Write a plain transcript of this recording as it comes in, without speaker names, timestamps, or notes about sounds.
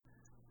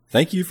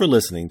Thank you for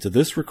listening to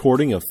this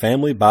recording of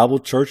Family Bible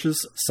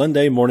Church's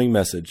Sunday morning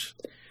message.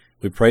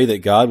 We pray that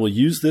God will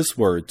use this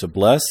word to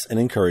bless and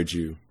encourage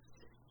you.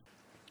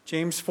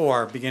 James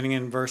 4, beginning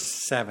in verse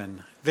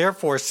 7.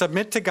 Therefore,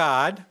 submit to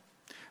God,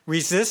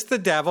 resist the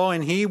devil,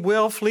 and he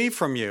will flee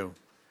from you.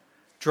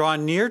 Draw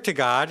near to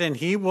God, and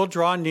he will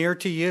draw near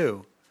to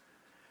you.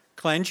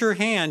 Cleanse your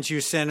hands, you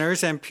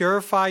sinners, and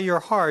purify your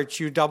hearts,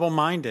 you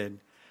double-minded.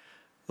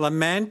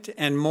 Lament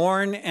and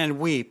mourn and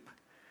weep.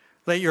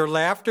 Let your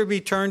laughter be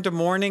turned to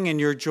mourning and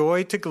your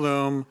joy to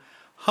gloom.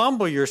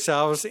 Humble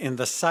yourselves in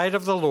the sight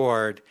of the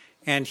Lord,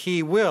 and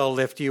he will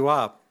lift you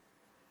up.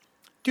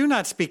 Do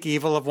not speak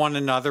evil of one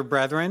another,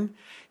 brethren.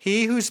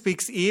 He who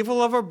speaks evil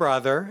of a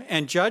brother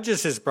and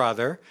judges his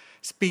brother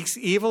speaks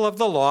evil of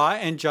the law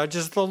and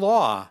judges the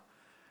law.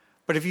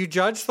 But if you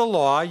judge the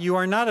law, you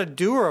are not a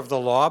doer of the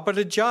law, but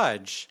a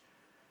judge.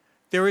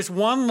 There is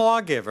one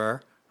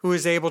lawgiver who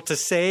is able to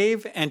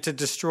save and to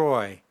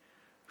destroy.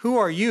 Who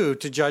are you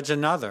to judge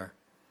another?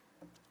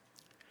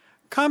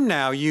 Come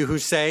now, you who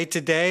say,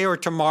 today or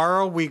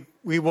tomorrow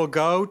we will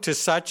go to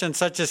such and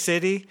such a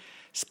city,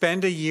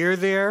 spend a year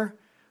there,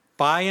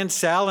 buy and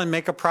sell and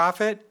make a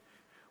profit,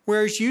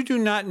 whereas you do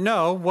not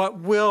know what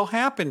will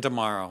happen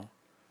tomorrow.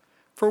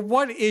 For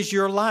what is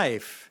your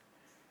life?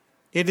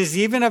 It is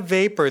even a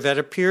vapor that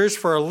appears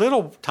for a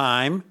little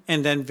time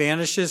and then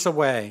vanishes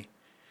away.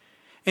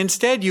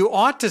 Instead, you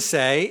ought to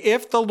say,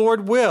 if the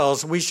Lord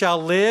wills, we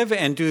shall live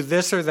and do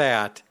this or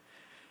that.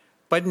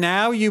 But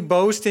now you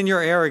boast in your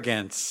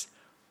arrogance.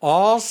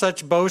 All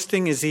such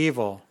boasting is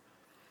evil.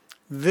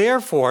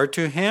 Therefore,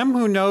 to him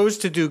who knows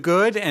to do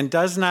good and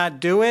does not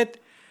do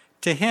it,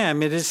 to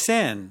him it is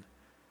sin.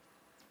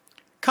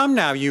 Come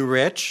now, you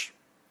rich.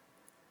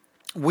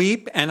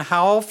 Weep and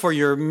howl for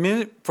your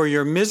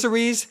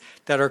miseries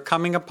that are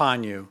coming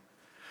upon you.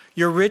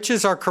 Your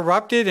riches are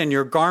corrupted and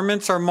your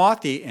garments are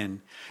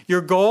moth-eaten.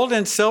 Your gold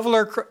and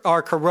silver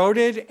are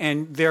corroded,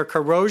 and their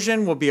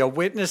corrosion will be a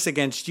witness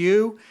against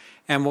you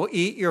and will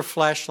eat your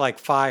flesh like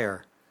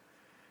fire.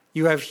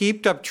 You have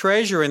heaped up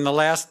treasure in the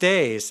last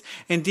days.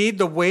 Indeed,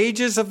 the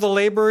wages of the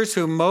laborers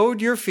who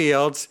mowed your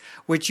fields,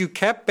 which you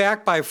kept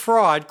back by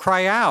fraud,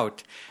 cry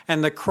out,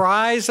 and the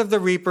cries of the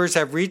reapers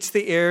have reached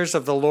the ears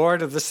of the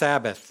Lord of the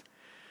Sabbath.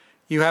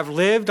 You have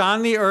lived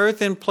on the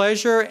earth in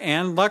pleasure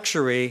and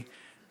luxury.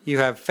 You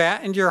have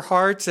fattened your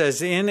hearts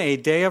as in a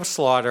day of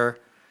slaughter.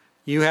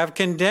 You have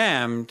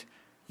condemned.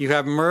 You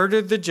have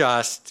murdered the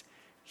just.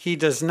 He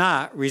does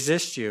not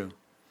resist you.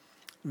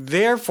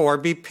 Therefore,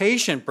 be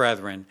patient,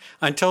 brethren,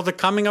 until the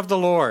coming of the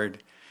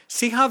Lord.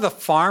 See how the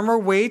farmer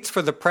waits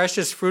for the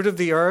precious fruit of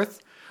the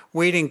earth,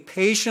 waiting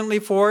patiently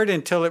for it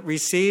until it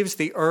receives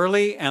the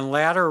early and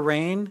latter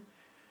rain.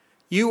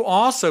 You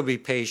also be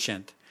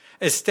patient.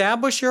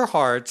 Establish your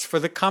hearts, for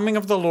the coming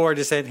of the Lord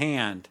is at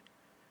hand.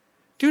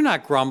 Do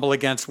not grumble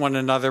against one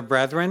another,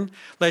 brethren,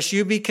 lest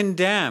you be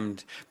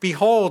condemned.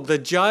 Behold, the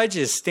judge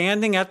is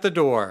standing at the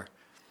door.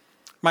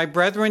 My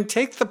brethren,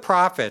 take the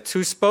prophets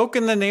who spoke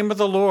in the name of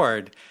the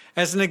Lord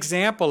as an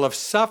example of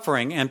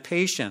suffering and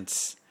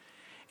patience.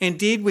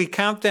 Indeed, we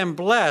count them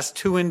blessed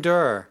who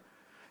endure.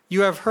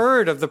 You have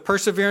heard of the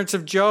perseverance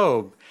of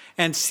Job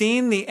and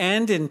seen the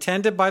end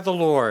intended by the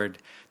Lord,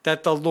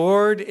 that the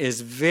Lord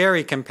is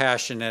very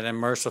compassionate and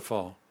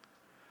merciful.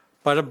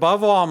 But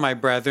above all, my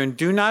brethren,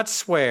 do not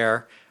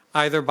swear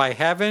either by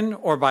heaven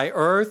or by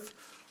earth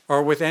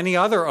or with any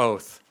other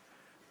oath,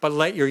 but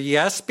let your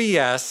yes be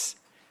yes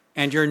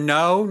and your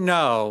no,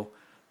 no,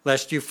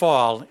 lest you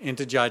fall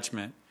into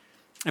judgment.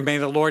 And may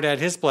the Lord add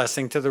his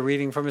blessing to the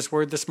reading from his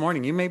word this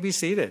morning. You may be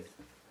seated.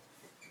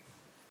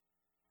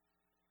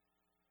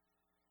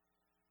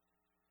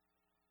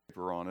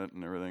 On it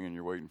and everything, and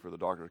you're waiting for the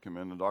doctor to come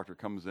in. The doctor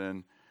comes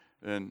in,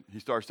 and he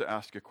starts to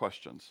ask you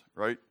questions,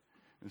 right?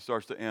 And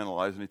starts to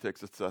analyze, and he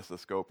takes a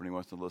stethoscope, and he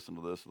wants to listen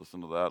to this, listen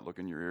to that, look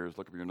in your ears,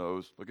 look up your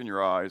nose, look in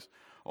your eyes,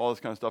 all this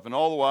kind of stuff. And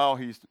all the while,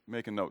 he's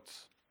making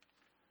notes.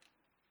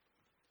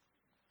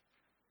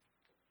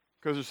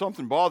 Because there's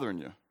something bothering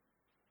you,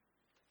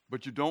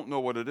 but you don't know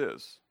what it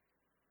is.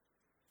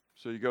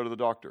 So you go to the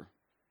doctor.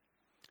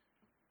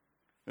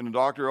 And the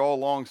doctor all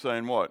along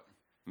saying what?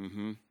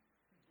 And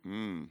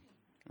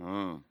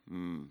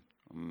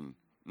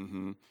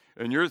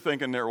you're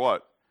thinking there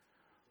what?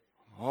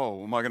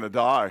 Oh, am I going to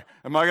die?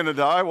 Am I going to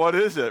die? What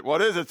is it?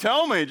 What is it?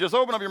 Tell me. Just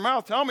open up your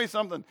mouth. Tell me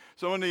something.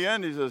 So in the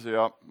end, he says,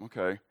 yeah,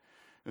 okay.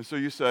 And so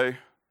you say,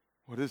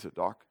 what is it,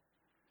 doc?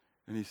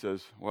 And he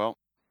says, well,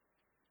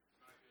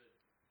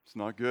 it's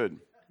not good.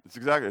 It's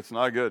not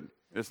good.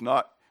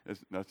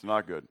 That's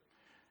not good.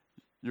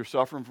 You're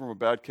suffering from a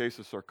bad case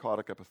of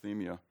sarcotic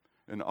epithemia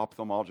and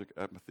ophthalmologic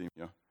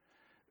epithemia.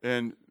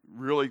 And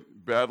really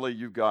badly,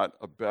 you've got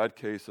a bad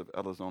case of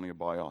Elizonia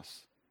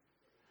bios.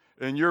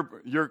 And you're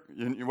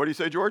what do you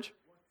say, George?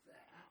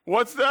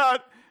 What's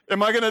that?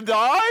 Am I going to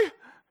die?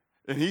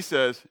 And he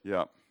says,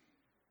 yeah.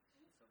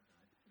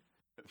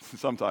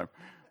 Sometime.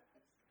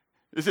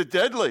 Is it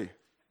deadly?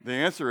 The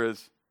answer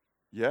is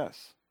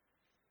yes.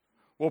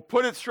 Well,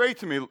 put it straight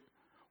to me.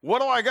 What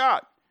do I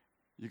got?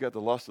 You got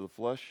the lust of the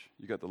flesh,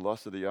 you got the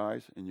lust of the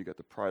eyes, and you got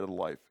the pride of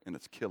life, and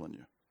it's killing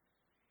you.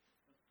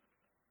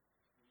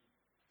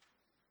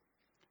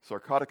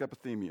 Sarcotic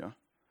epithemia,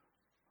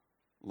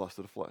 lust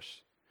of the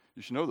flesh.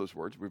 You should know those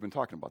words. We've been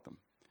talking about them.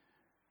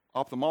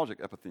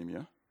 Ophthalmologic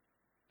epithemia,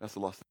 that's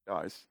the lust of the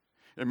eyes.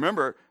 And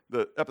remember,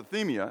 the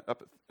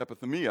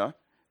epithemia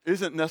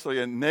isn't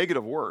necessarily a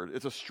negative word.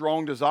 It's a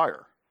strong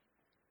desire.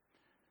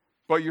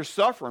 But you're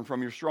suffering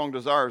from your strong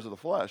desires of the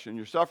flesh, and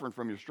you're suffering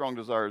from your strong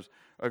desires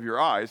of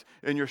your eyes,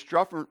 and you're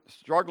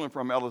struggling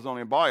from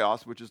Elizonian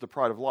bios, which is the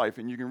pride of life,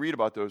 and you can read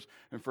about those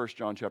in 1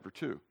 John chapter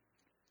 2.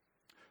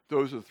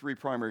 Those are the three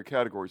primary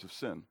categories of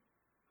sin.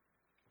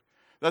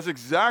 That's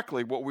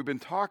exactly what we've been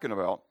talking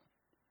about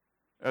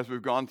as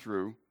we've gone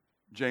through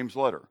James'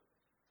 letter.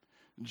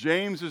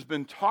 James has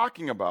been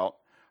talking about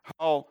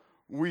how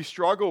we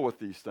struggle with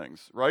these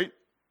things, right?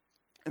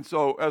 And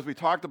so as we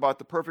talked about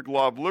the perfect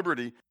law of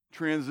liberty,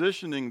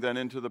 transitioning then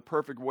into the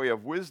perfect way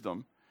of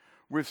wisdom,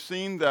 we've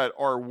seen that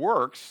our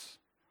works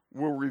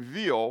will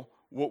reveal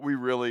what we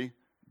really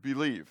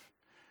believe.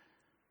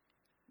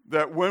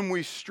 That when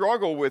we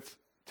struggle with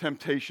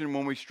temptation,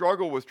 when we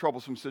struggle with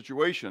troublesome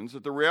situations,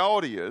 that the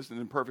reality is, and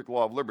in perfect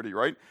law of liberty,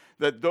 right,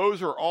 that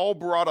those are all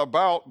brought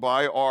about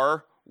by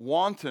our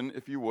wanton,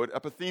 if you would,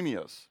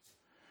 epithemias.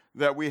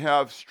 That we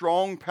have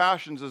strong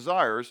passions,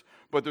 desires,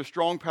 but they're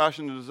strong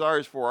passions and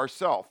desires for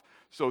ourselves.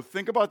 So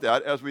think about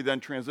that as we then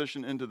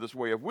transition into this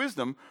way of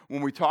wisdom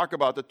when we talk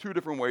about the two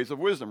different ways of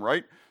wisdom,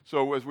 right?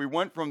 So as we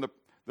went from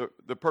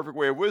the perfect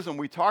way of wisdom,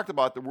 we talked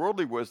about the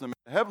worldly wisdom and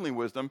the heavenly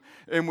wisdom,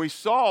 and we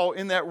saw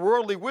in that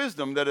worldly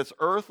wisdom that it's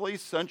earthly,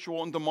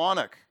 sensual, and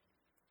demonic.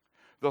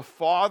 The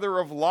father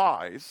of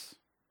lies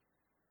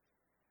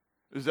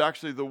is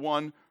actually the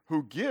one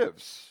who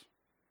gives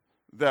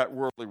that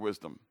worldly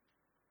wisdom.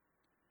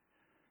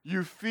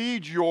 You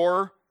feed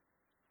your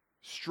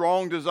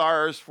strong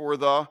desires for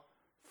the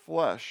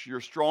flesh,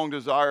 your strong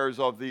desires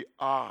of the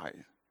eye.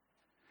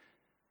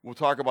 We'll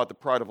talk about the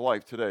pride of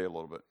life today a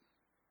little bit.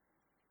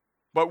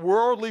 But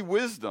worldly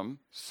wisdom,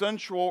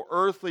 sensual,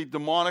 earthly,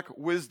 demonic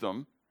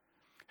wisdom,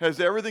 has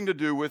everything to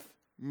do with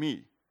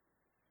me.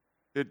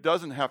 It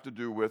doesn't have to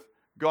do with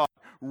God.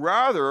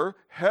 Rather,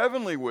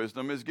 heavenly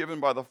wisdom is given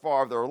by the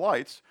Father of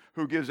lights,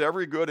 who gives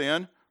every good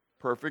and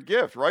perfect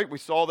gift, right? We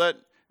saw that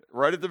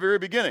right at the very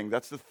beginning.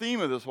 That's the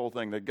theme of this whole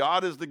thing, that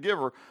God is the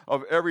giver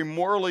of every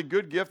morally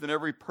good gift and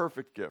every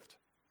perfect gift,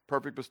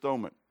 perfect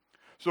bestowment.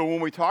 So when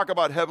we talk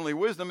about heavenly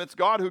wisdom, it's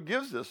God who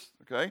gives this,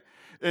 okay?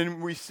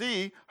 And we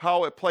see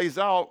how it plays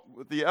out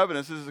with the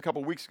evidence. This is a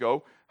couple weeks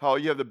ago, how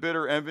you have the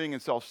bitter, envying,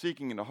 and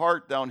self-seeking in the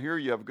heart. Down here,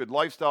 you have a good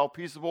lifestyle,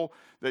 peaceable,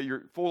 that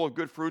you're full of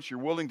good fruits, you're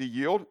willing to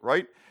yield,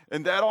 right?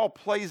 And that all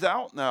plays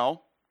out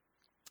now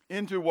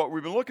into what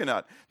we've been looking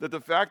at, that the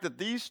fact that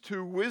these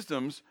two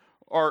wisdoms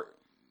are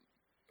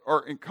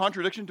in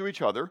contradiction to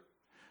each other.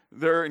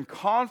 They're in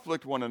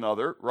conflict one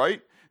another,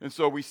 right? And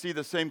so we see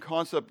the same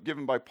concept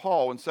given by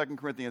Paul in 2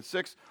 Corinthians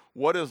 6.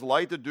 What has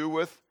light to do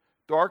with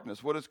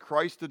darkness? What has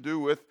Christ to do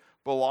with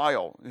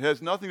Belial? It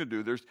has nothing to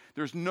do.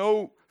 There's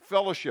no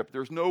fellowship.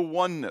 There's no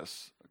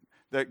oneness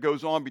that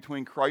goes on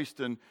between Christ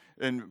and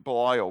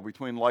Belial,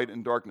 between light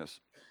and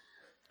darkness.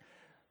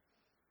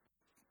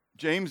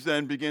 James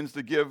then begins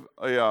to give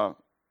a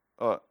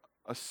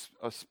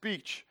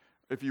speech,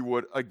 if you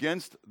would,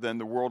 against then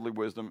the worldly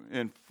wisdom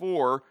and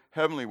for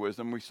heavenly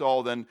wisdom. We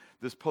saw then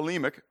this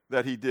polemic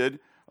that he did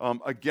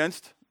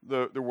against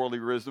the worldly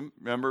wisdom.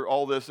 Remember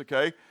all this,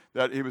 okay?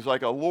 That he was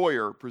like a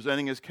lawyer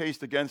presenting his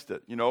case against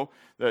it. You know,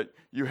 that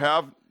you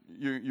have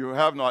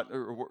not.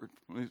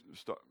 Let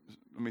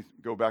me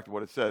go back to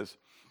what it says.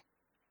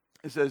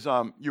 It says,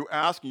 you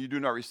ask and you do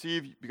not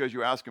receive because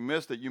you ask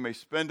amiss, that you may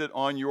spend it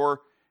on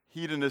your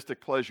hedonistic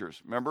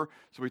pleasures. Remember?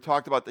 So we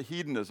talked about the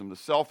hedonism, the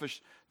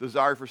selfish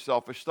desire for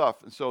selfish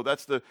stuff. And so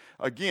that's the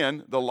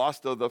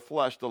lust of the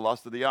flesh, the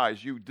lust of the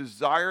eyes. You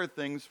desire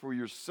things for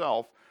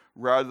yourself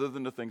rather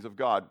than the things of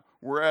God.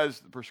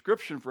 Whereas the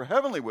prescription for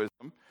heavenly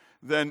wisdom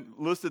then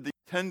listed the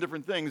 10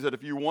 different things that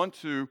if you want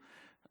to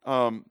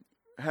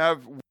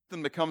have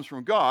wisdom that comes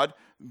from God,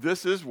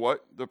 this is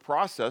what the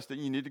process that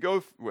you need to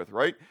go with,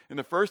 right? And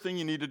the first thing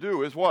you need to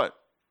do is what?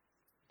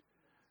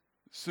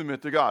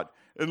 Submit to God.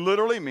 It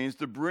literally means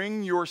to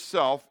bring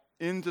yourself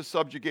into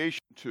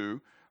subjugation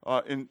to,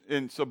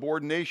 in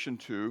subordination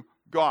to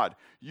God.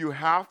 You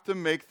have to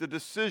make the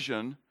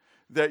decision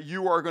that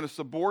you are going to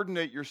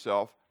subordinate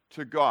yourself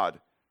to God.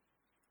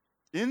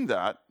 In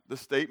that, the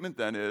statement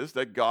then is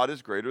that God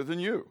is greater than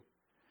you.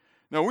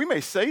 Now, we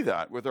may say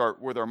that with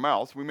our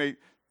mouths. We may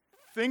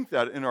think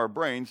that in our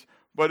brains,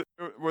 but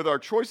with our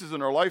choices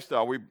in our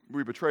lifestyle,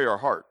 we betray our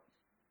heart.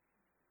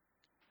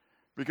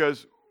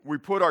 Because we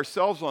put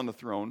ourselves on the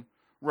throne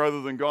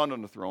rather than God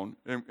on the throne,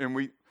 and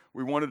we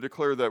want to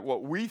declare that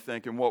what we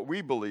think and what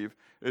we believe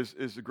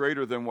is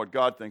greater than what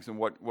God thinks and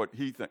what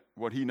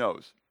He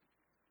knows.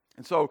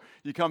 And so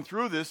you come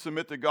through this,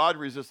 submit to God,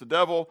 resist the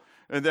devil,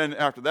 and then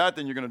after that,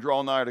 then you're going to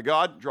draw near to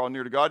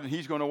God, and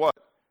He's going to what?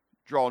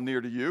 Draw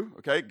near to you,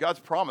 okay? God's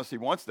promise, He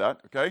wants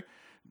that, okay?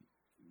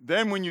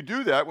 then when you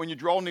do that, when you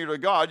draw near to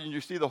God and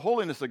you see the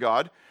holiness of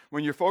God,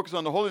 when you focus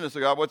on the holiness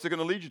of God, what's it going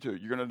to lead you to?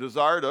 You're going to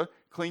desire to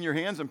clean your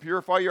hands and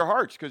purify your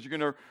hearts, because you're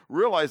going to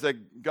realize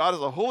that God is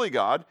a holy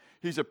God.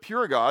 He's a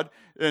pure God.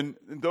 And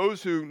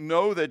those who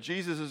know that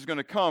Jesus is going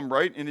to come,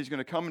 right, and he's going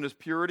to come in his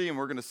purity, and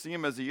we're going to see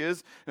him as he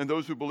is, and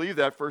those who believe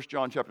that, 1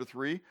 John chapter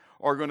 3,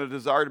 are going to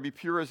desire to be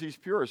pure as he's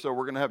pure. So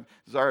we're going to have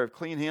desire of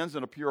clean hands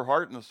and a pure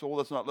heart and a soul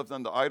that's not lifted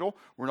unto idol.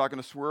 We're not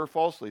going to swear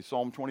falsely,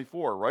 Psalm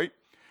 24, right?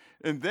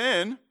 And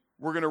then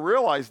we're going to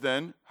realize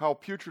then how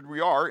putrid we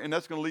are, and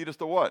that's going to lead us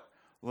to what?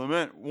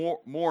 Lament,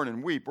 mourn,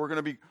 and weep. We're going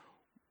to be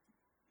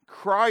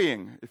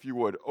crying, if you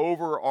would,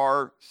 over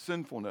our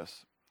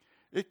sinfulness.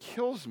 It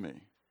kills me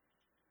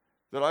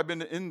that I've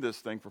been in this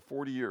thing for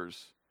 40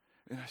 years,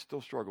 and I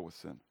still struggle with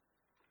sin.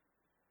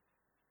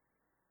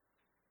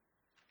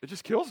 It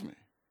just kills me.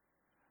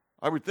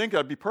 I would think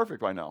I'd be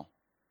perfect by now,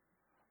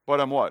 but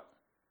I'm what?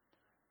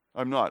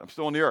 I'm not. I'm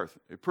still on the earth.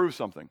 It proves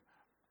something.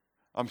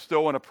 I'm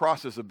still in a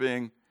process of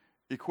being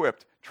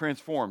equipped,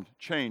 transformed,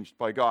 changed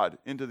by God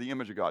into the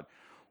image of God.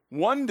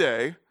 One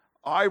day,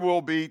 I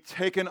will be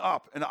taken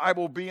up, and I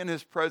will be in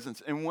his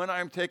presence. And when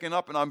I'm taken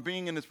up and I'm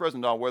being in his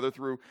presence, now whether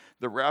through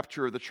the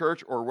rapture of the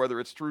church or whether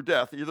it's through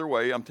death, either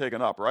way, I'm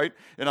taken up, right?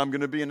 And I'm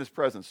going to be in his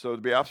presence. So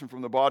to be absent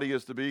from the body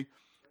is to be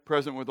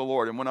present with the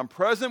Lord. And when I'm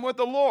present with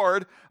the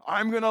Lord,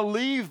 I'm going to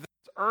leave this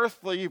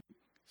earthly,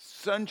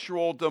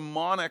 sensual,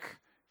 demonic,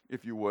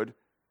 if you would,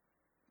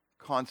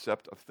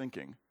 concept of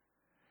thinking.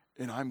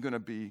 And I'm going to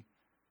be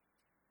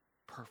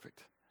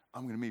perfect.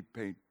 I'm going to be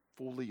made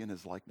fully in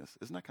his likeness.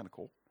 Isn't that kind of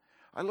cool?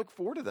 I look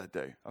forward to that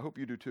day. I hope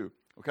you do too.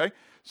 Okay?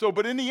 So,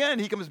 but in the end,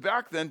 he comes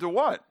back then to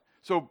what?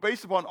 So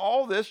based upon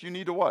all this, you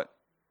need to what?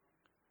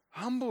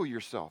 Humble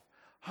yourself.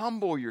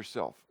 Humble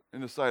yourself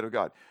in the sight of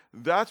God.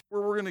 That's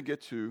where we're going to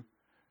get to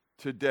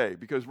today,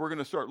 because we're going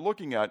to start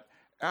looking at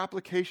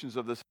applications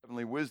of this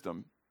heavenly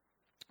wisdom.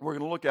 We're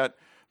going to look at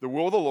the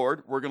will of the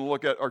Lord. We're going to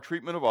look at our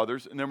treatment of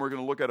others, and then we're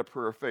going to look at a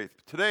prayer of faith.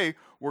 Today,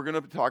 we're going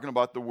to be talking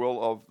about the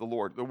will of the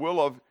Lord, the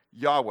will of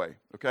Yahweh,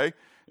 okay?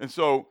 And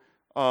so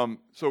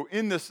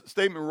in this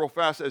statement real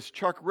fast, as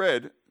Chuck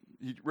read,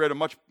 he read a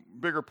much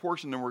bigger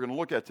portion than we're going to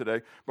look at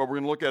today, but we're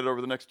going to look at it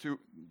over the next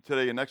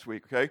today and next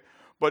week, okay?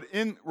 But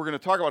we're going to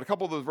talk about a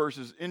couple of those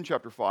verses in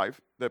chapter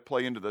 5 that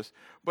play into this.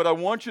 But I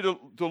want you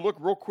to look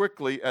real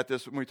quickly at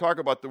this when we talk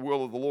about the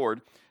will of the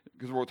Lord,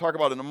 because we'll talk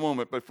about it in a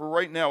moment. But for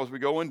right now, as we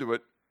go into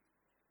it,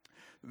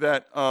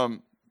 that,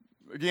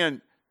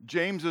 again,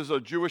 James is a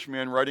Jewish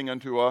man writing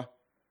unto a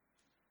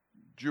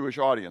Jewish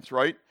audience,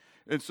 right?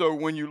 And so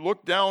when you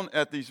look down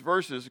at these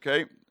verses,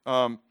 okay,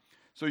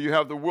 so you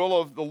have the will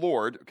of the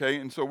Lord, okay,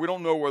 and so we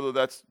don't know whether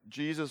that's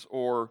Jesus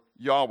or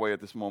Yahweh at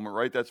this moment,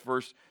 right? That's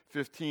verse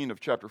 15 of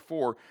chapter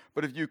 4.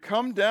 But if you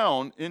come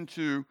down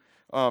into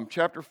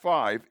chapter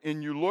 5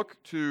 and you look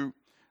to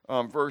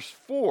verse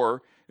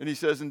 4, and he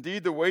says,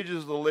 "Indeed, the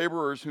wages of the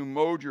laborers who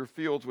mowed your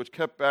fields, which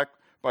kept back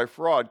by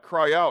fraud,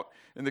 cry out,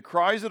 and the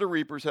cries of the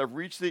reapers have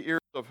reached the ears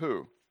of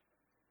who?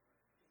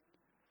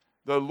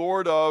 The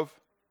Lord of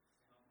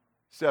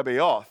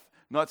Sabaoth,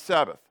 not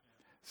Sabbath.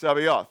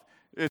 Sabaoth.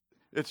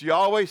 It's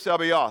Yahweh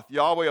Sabaoth,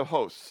 Yahweh of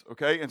hosts,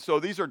 okay? And so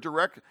these are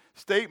direct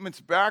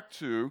statements back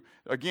to,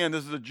 again,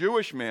 this is a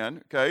Jewish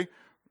man, okay,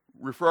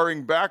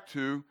 referring back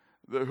to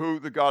who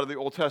the God of the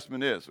Old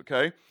Testament is,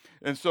 okay?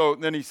 And so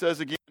then he says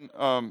again,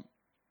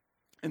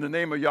 in the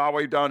name of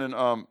Yahweh, down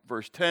in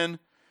verse 10,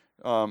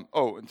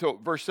 until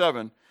verse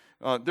 7,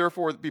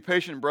 therefore be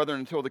patient, brethren,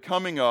 until the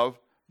coming of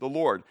the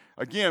Lord.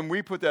 Again,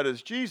 we put that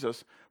as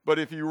Jesus, but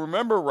if you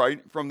remember right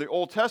from the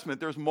Old Testament,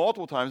 there's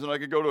multiple times, and I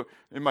could go to,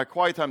 in my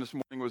quiet time this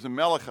morning, was in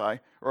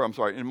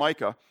in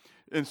Micah.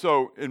 And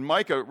so in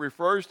Micah, it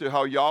refers to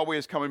how Yahweh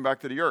is coming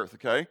back to the earth,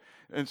 okay?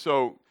 And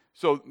so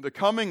the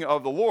coming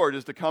of the Lord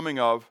is the coming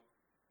of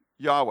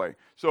Yahweh.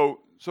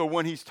 So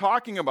when he's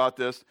talking about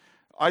this,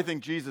 I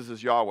think Jesus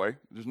is Yahweh.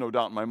 There's no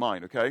doubt in my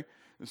mind, okay?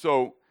 And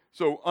so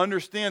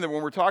understand that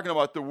when we're talking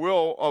about the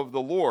will of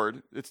the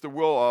Lord, it's the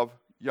will of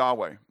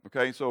Yahweh,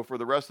 okay? So for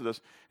the rest of this,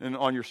 and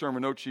on your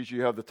sermon note sheet,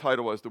 you have the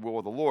title as the will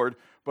of the Lord,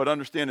 but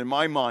understand in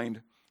my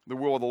mind, the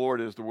will of the Lord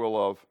is the will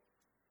of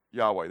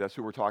Yahweh. That's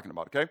who we're talking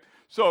about, okay?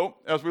 So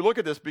as we look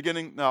at this,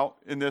 beginning now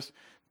in this,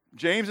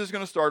 James is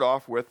going to start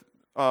off with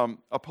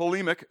a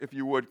polemic, if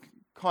you would,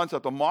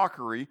 concept, a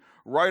mockery,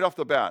 right off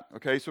the bat,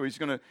 okay? So he's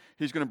going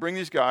to bring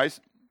these guys,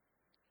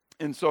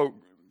 and so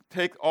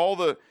take all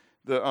the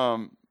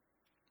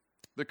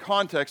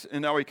context,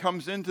 and now he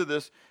comes into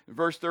this,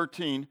 verse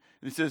 13, and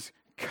he says,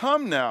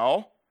 "Come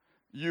now,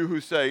 you who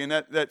say," and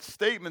that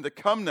statement, the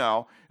 "come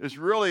now," is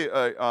really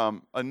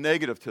a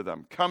negative to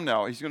them. Come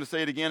now. He's going to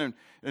say it again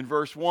in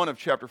verse 1 of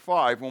chapter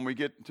 5 when we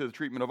get to the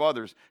treatment of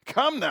others.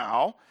 Come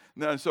now.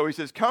 And so he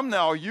says, "Come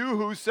now, you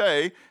who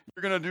say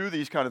you're going to do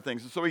these kind of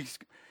things." And so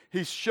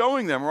he's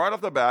showing them right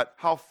off the bat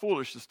how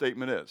foolish the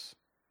statement is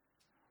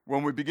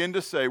when we begin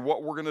to say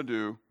what we're going to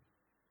do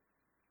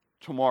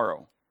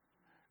tomorrow,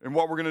 and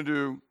what we're going to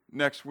do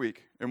next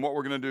week, and what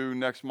we're going to do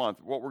next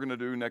month, what we're going to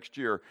do next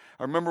year.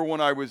 I remember when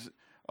I was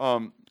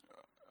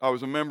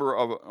a member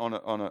of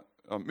on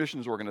a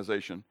missions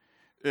organization,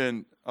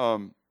 And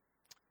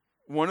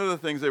one of the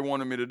things they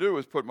wanted me to do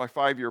was put my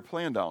 5-year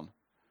plan down.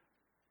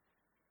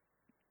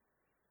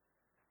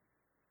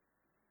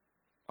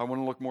 I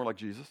want to look more like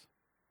Jesus.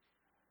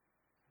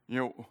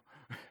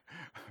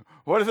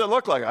 What does it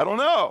look like? I don't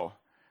know.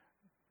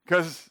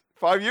 Because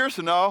 5 years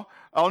from now,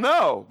 I'll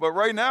know. But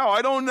right now,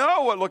 I don't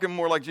know what looking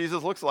more like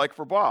Jesus looks like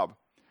for Bob.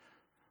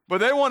 But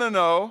they want to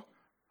know,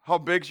 how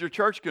big's your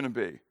church going to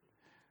be?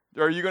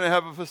 Are you going to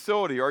have a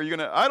facility? Are you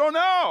going to? I don't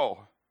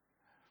know.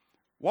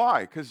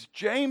 Why? Because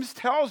James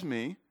tells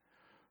me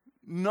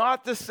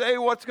not to say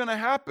what's going to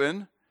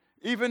happen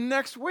even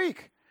next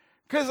week.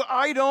 Because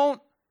I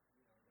don't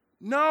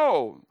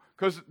know.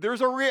 Because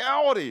there's a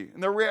reality.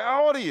 And the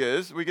reality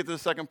is, we get to the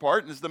second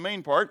part, and it's the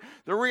main part,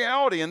 the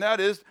reality, and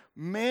that is,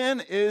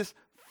 man is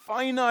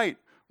finite.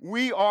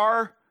 We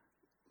are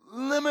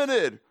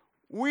limited.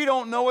 We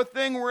don't know a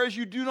thing, whereas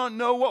you do not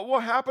know what will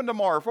happen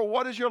tomorrow. For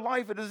what is your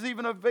life? It is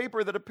even a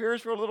vapor that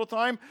appears for a little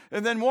time,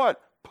 and then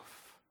what?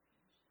 Poof,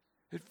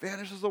 it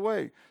vanishes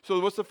away. So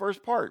what's the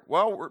first part?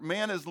 Well,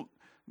 man is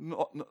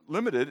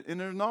limited in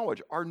their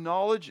knowledge. Our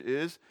knowledge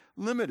is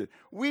limited.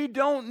 We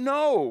don't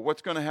know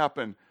what's going to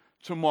happen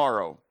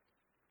tomorrow.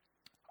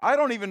 I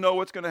don't even know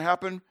what's going to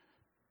happen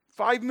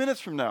 5 minutes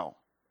from now.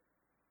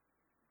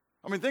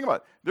 I mean, think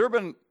about it. There have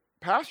been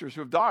pastors who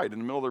have died in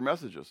the middle of their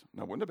messages.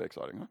 Now, wouldn't it be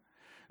exciting, huh?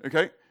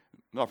 Okay?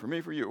 Not for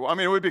me, for you. I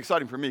mean, it would be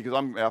exciting for me because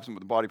I'm absent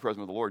with the body,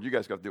 present with the Lord. You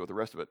guys got to deal with the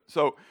rest of it.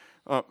 So,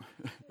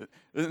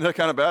 isn't that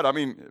kind of bad? I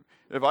mean,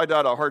 if I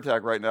died of a heart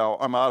attack right now,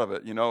 I'm out of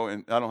it, and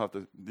I don't have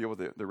to deal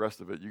with the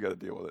rest of it. You got to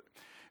deal with it.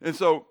 And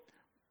so,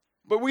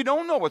 but we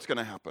don't know what's going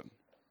to happen.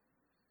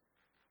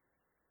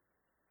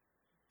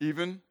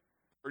 Even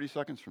 30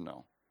 seconds from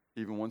now,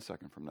 even 1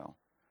 second from now,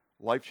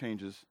 life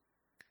changes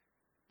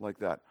like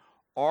that.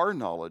 Our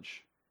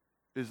knowledge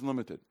is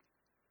limited.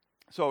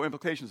 So,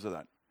 implications of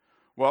that.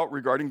 Well,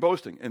 regarding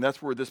boasting, and that's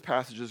where this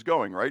passage is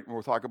going, right? And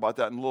we'll talk about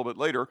that in a little bit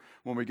later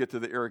when we get to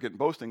the arrogant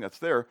boasting that's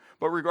there.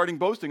 But regarding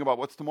boasting about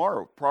what's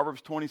tomorrow,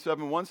 Proverbs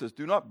 27:1 says,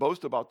 "Do not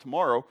boast about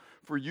tomorrow,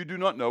 for you do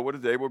not know what a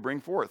day will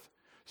bring forth."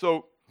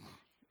 So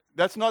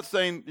that's not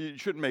saying you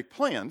shouldn't make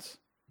plans.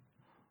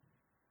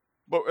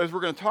 But as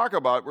we're going to talk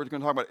about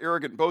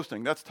arrogant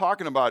boasting. That's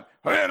talking about,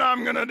 and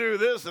I'm going to do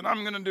this, and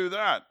I'm going to do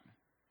that.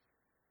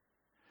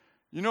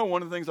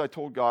 One of the things I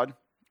told God,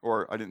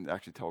 or I didn't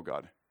actually tell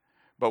God,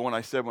 but when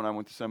I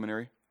went to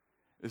seminary,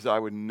 is I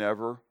would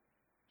never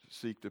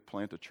seek to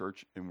plant a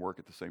church and work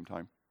at the same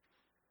time.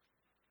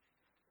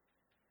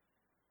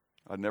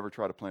 I'd never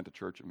try to plant a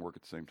church and work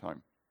at the same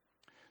time.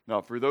 Now,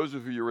 for those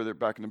of you who were there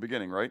back in the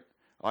beginning, right?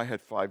 I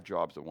had 5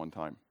 jobs at one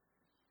time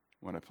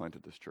when I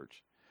planted this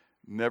church.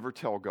 Never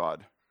tell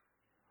God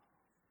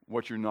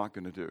what you're not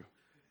going to do.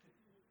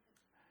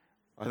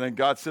 I think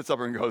God sits up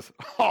and goes,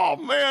 "Oh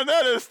man,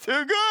 that is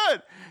too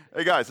good.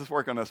 Hey guys, let's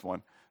work on this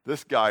one.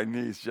 This guy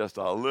needs just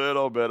a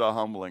little bit of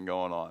humbling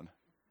going on."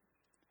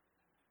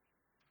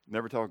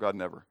 Never tell God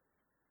never.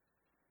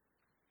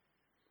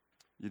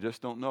 You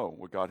just don't know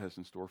what God has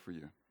in store for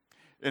you.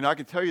 And I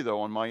can tell you,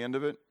 though, on my end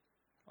of it,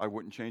 I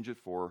wouldn't change it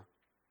for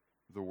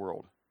the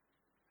world.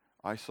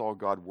 I saw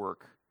God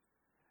work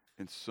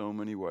in so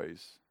many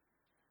ways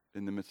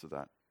in the midst of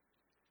that.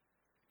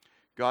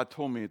 God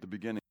told me at the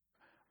beginning,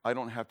 I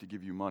don't have to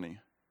give you money.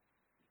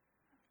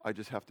 I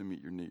just have to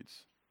meet your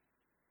needs.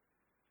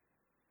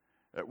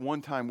 At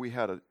one time, we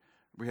had a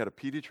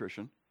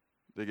pediatrician.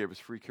 They gave us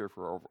free care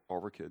for all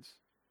of our kids.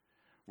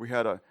 We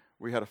had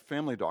a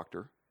family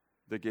doctor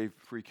that gave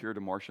free care to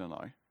Marcia and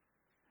I.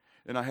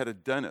 And I had a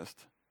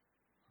dentist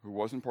who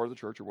wasn't part of the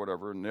church or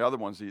whatever, and the other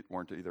ones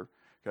weren't either,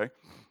 okay,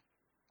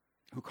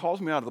 who calls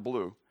me out of the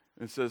blue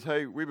and says,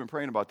 "Hey, we've been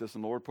praying about this,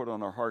 and the Lord put it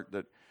on our heart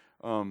that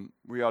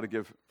we ought to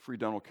give free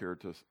dental care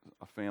to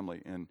a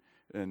family, and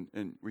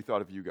we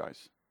thought of you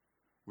guys.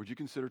 Would you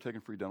consider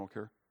taking free dental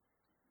care?"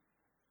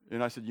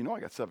 And I said, "I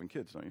got 7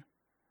 kids, don't you?"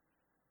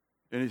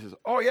 And he says,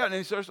 "Oh, yeah." And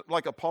he starts,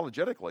 like,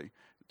 apologetically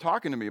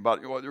talking to me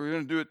about, we're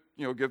going to do it,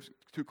 give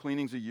 2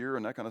 cleanings a year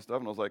and that kind of stuff.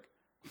 And I was like,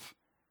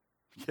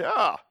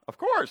 yeah, of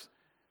course.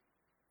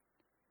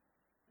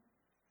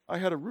 I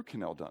had a root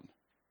canal done.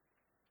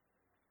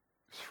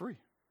 It was free.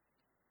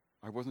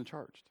 I wasn't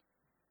charged.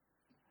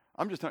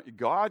 I'm just telling you,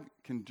 God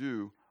can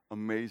do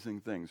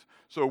amazing things.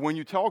 So when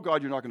you tell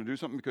God you're not going to do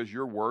something because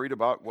you're worried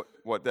about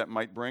what that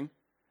might bring,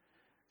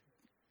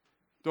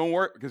 don't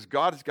worry, because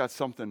God has got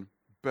something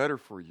better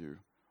for you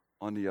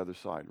on the other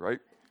side, right?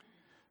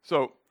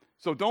 So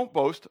don't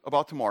boast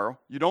about tomorrow.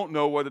 You don't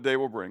know what a day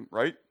will bring,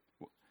 right?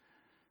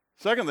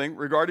 Second thing,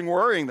 regarding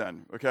worrying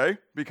then, okay?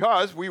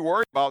 Because we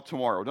worry about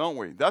tomorrow, don't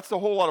we? That's the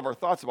whole lot of our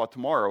thoughts about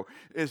tomorrow,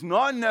 is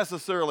not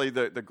necessarily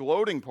the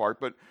gloating part,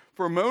 but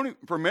for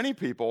many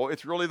people,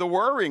 it's really the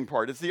worrying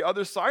part. It's the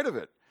other side of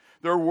it.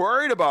 They're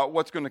worried about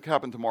what's going to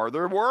happen tomorrow.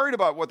 They're worried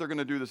about what they're going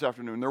to do this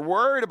afternoon. They're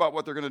worried about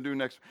what they're going to do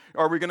next.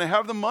 Are we going to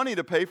have the money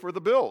to pay for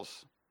the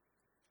bills?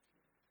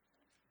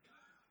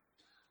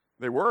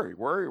 They worry,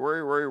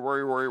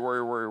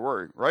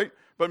 right?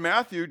 But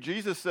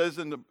Jesus says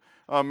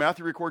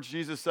Matthew records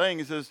Jesus saying,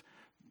 he says,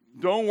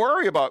 don't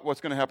worry about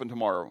what's going to happen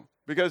tomorrow.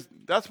 Because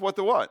that's what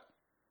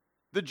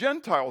the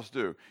Gentiles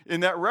do.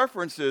 And that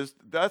reference is,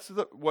 that's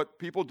what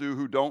people do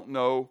who don't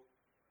know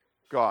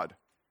God.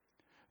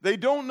 They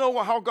don't know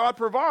how God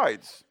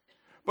provides.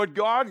 But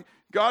God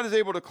is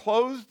able to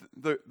clothe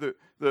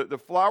the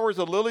flowers,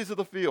 the lilies of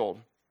the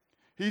field.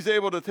 He's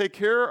able to take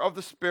care of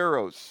the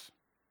sparrows.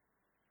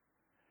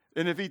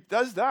 And if he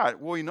does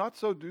that, will he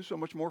not do so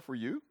much more for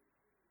you?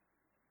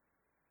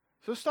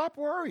 So stop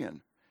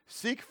worrying.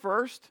 Seek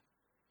first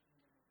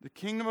the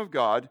kingdom of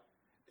God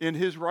in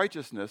his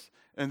righteousness,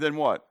 and then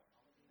what?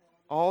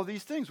 All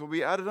these things will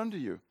be added unto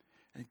you.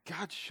 And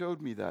God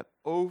showed me that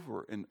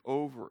over and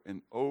over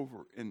and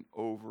over and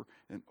over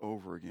and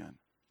over again.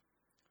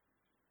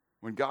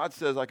 When God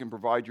says, I can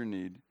provide your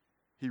need,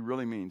 he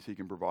really means he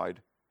can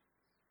provide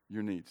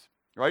your needs,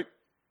 right?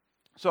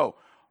 So,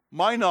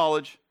 my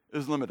knowledge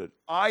is limited.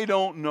 I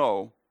don't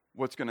know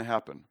what's going to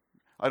happen.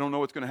 I don't know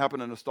what's going to happen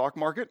in the stock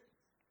market.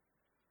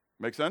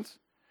 Make sense?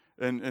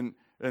 And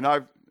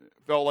I've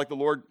felt like the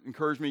Lord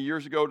encouraged me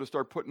years ago to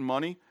start putting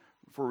money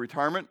for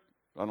retirement.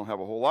 I don't have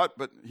a whole lot,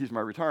 but he's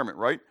my retirement,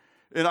 right?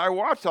 And I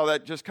watched how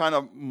that just kind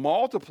of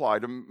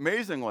multiplied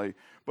amazingly.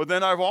 But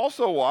then I've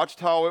also watched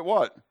how it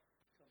what?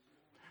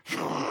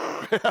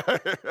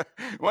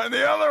 Went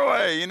the other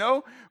way, you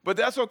know? But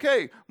that's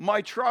okay.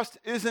 My trust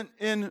isn't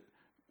in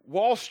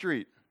Wall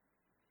Street.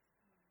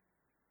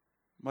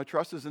 My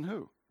trust is in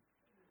who?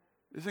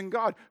 Is in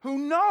God, who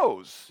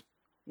knows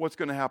what's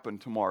going to happen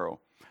tomorrow.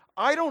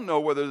 I don't know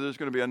whether there's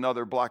going to be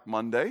another Black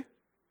Monday.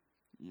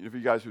 If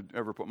you guys who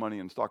ever put money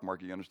in the stock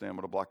market, you understand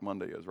what a Black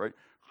Monday is, right?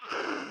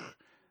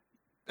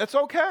 That's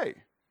okay.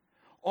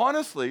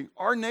 Honestly,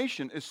 our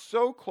nation is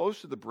so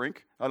close to the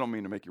brink. I don't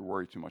mean to make you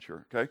worry too much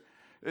here, okay?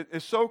 It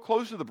is so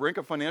close to the brink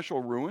of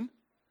financial ruin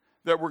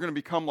that we're going to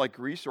become like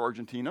Greece or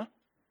Argentina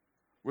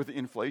with the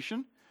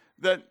inflation,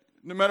 that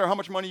no matter how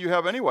much money you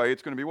have anyway,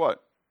 it's going to be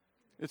what?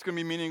 It's going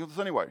to be meaningless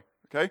anyway,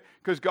 okay?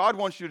 Because God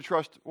wants you to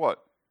trust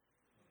what?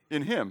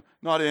 In him,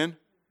 not in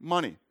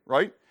money,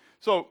 right?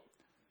 So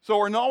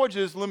our knowledge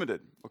is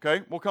limited,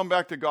 okay? We'll come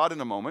back to God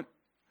in a moment.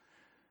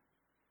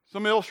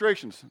 Some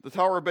illustrations. The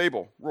Tower of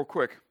Babel, real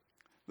quick.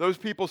 Those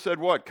people said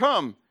what?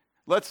 Come,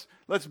 let's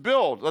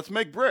build. Let's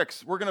make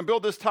bricks. We're going to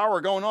build this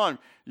tower going on.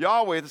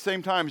 Yahweh at the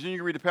same time, as you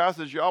can read the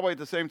passage, Yahweh at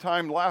the same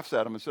time laughs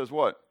at them and says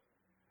what?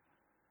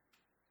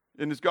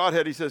 In his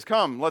Godhead, he says,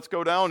 come, let's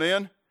go down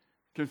and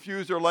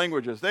confuse their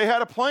languages. They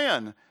had a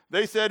plan.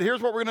 They said,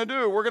 here's what we're going to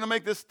do. We're going to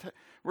make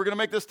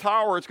this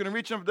tower. It's going to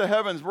reach into the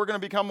heavens. We're going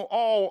to become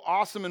all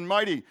awesome and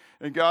mighty.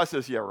 And God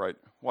says, yeah, right.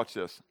 Watch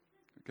this.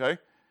 Okay?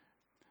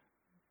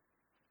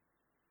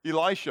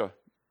 Elisha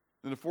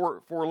and the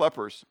four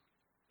lepers.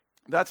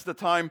 That's the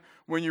time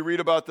when you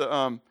read about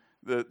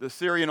the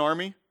Syrian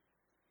army.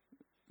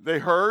 They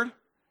heard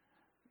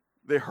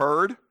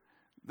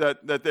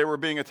that they were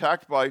being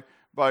attacked by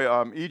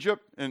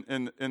Egypt and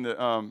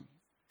the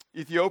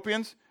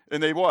Ethiopians,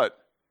 and they what?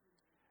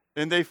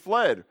 And they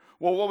fled.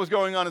 Well, what was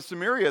going on in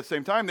Samaria at the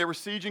same time? They were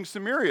sieging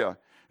Samaria.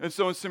 And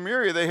so in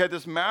Samaria, they had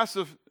this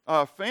massive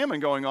famine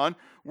going on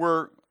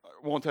where,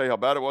 I won't tell you how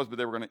bad it was, but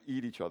they were going to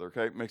eat each other,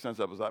 okay? Makes sense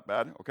that was that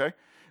bad, okay?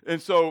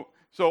 And so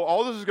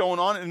all this is going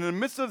on. And in the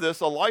midst of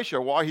this, Elisha,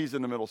 why he's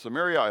in the middle of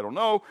Samaria, I don't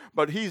know,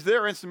 but he's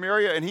there in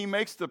Samaria, and he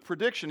makes the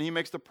prediction, he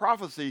makes the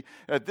prophecy,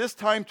 at this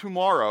time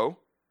tomorrow,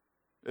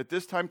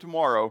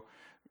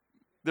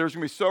 there's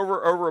going to be so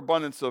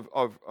overabundance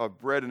of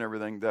bread and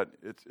everything that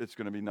it's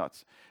going to be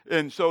nuts.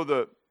 And so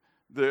the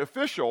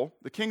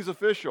king's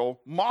official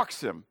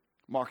mocks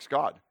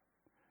God,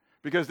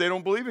 because they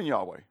don't believe in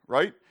Yahweh,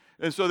 right?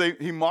 And so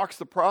he mocks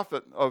the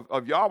prophet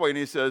of Yahweh, and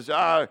he says,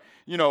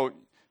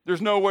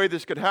 there's no way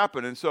this could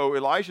happen. And so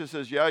Elisha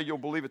says, yeah, you'll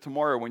believe it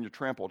tomorrow when you're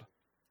trampled.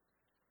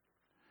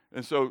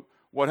 And so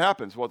what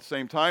happens? Well, at the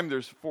same time,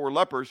 there's 4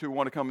 lepers who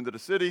want to come into the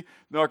city.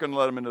 They're not going to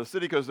let them into the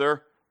city because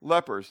they're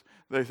lepers.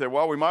 They say,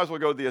 well, we might as well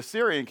go to the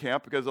Assyrian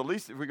camp, because at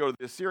least if we go to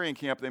the Assyrian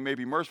camp, they may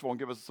be merciful and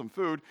give us some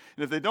food.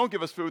 And if they don't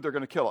give us food, they're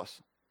going to kill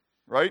us,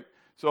 right?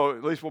 So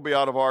at least we'll be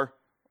out of our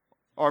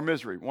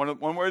misery. One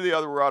way or the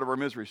other, we're out of our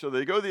misery. So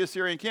they go to the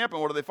Assyrian camp,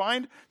 and what do they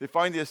find? They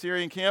find the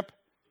Assyrian camp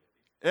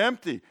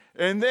empty.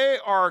 And they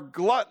are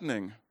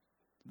gluttoning.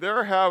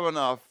 They're having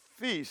a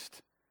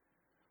feast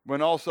when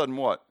all of a sudden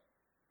what?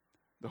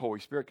 The Holy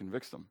Spirit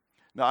convicts them.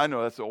 Now, I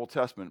know that's the Old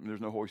Testament.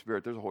 There's no Holy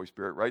Spirit. There's a Holy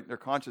Spirit, right? Their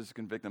conscience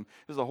convict them.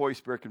 This is the Holy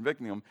Spirit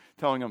convicting them,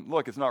 telling them,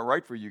 look, it's not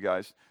right for you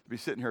guys to be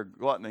sitting here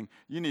gluttoning.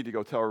 You need to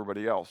go tell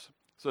everybody else.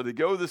 So they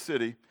go to the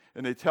city,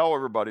 and they tell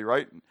everybody,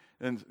 right?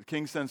 And the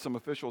king sends some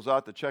officials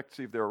out to check to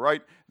see if they were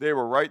right. They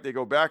were right. They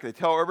go back. They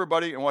tell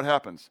everybody, and what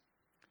happens?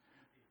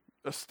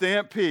 A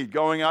stampede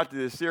going out to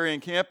the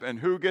Assyrian camp, and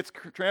who gets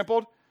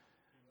trampled?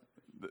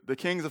 The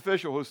king's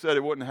official who said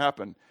it wouldn't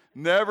happen.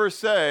 Never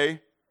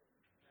say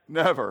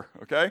never,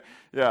 okay?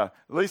 Yeah,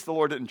 at least the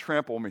Lord didn't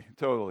trample me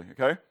totally,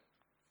 okay?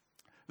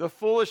 The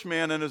foolish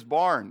man in his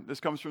barn. This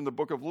comes from the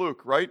book of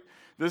Luke, right?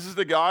 This is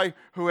the guy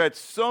who had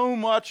so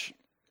much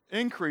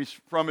increase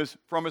from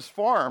his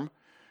farm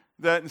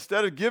that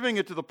instead of giving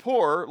it to the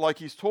poor like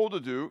he's told to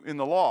do in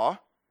the law,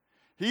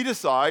 he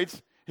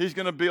decides He's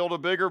going to build a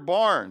bigger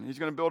barn. He's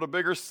going to build a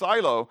bigger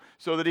silo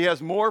so that he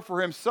has more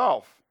for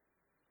himself.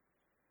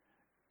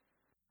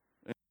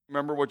 And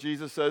remember what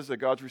Jesus says that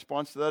God's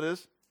response to that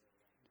is?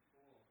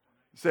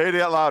 Say it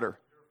out louder.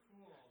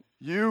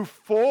 You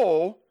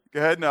fool. Go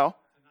ahead now.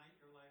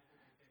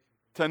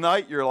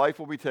 Tonight your life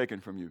will be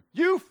taken from you.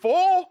 You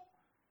fool.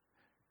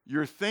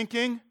 You're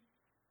thinking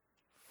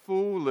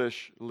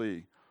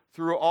foolishly.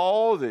 Through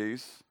all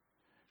these,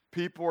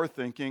 people are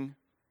thinking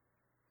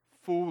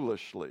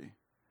foolishly,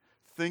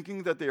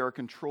 thinking that they are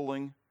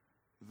controlling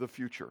the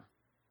future,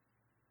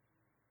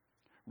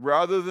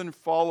 rather than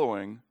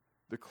following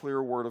the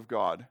clear word of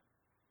God.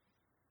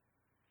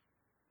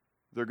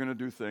 They're going to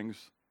do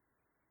things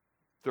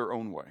their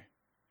own way.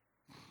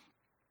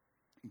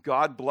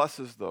 God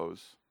blesses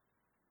those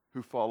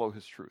who follow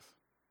his truth.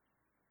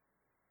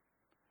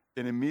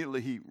 And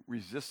immediately he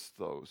resists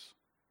those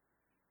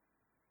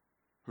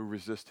who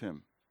resist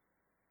him.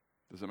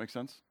 Does that make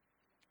sense?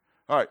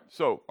 All right,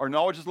 so our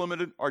knowledge is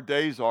limited, our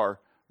days are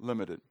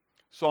limited.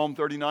 Psalm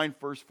 39,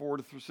 verse 4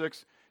 to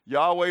 6.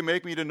 Yahweh,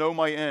 make me to know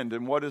my end,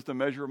 and what is the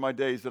measure of my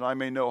days, that I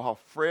may know how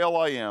frail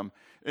I am.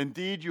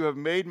 Indeed, you have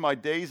made my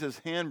days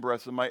as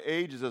handbreadths, and my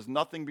age is as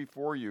nothing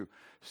before you.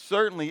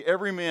 Certainly,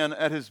 every man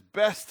at his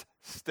best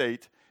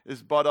state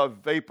is but a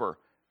vapor.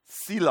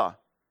 Selah.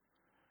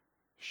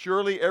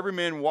 Surely every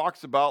man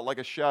walks about like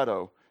a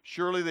shadow.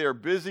 Surely they are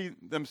busy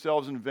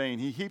themselves in vain.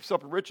 He heaps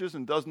up riches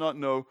and does not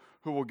know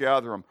who will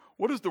gather them.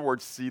 What does the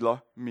word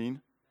Selah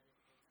mean?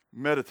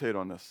 Meditate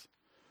on this.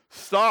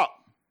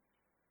 Stop.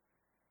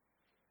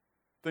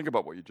 Think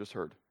about what you just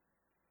heard.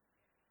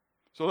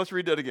 So let's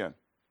read that again.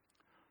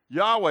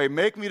 Yahweh,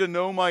 make me to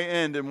know my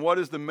end, and what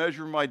is the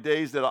measure of my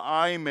days, that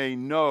I may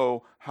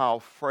know how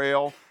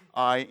frail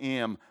I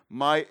am.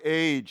 My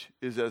age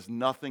is as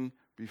nothing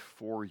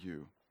before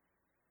you.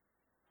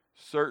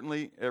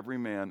 Certainly every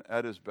man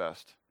at his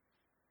best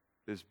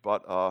is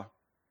but a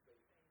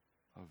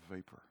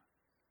vapor.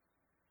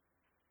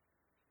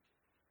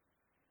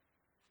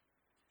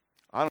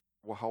 I don't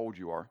know how old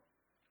you are.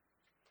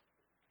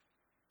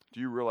 Do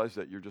you realize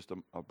that you're just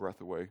a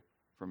breath away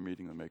from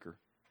meeting the Maker?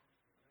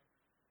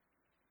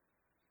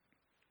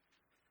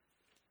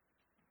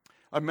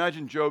 I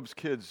imagine Job's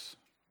kids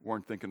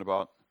weren't thinking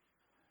about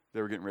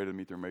they were getting ready to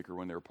meet their Maker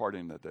when they were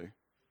partying that day.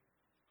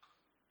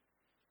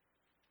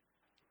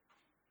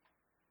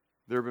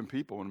 There have been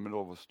people in the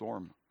middle of a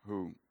storm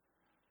who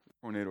a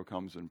tornado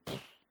comes and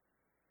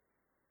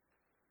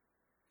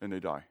they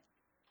die.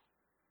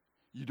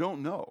 You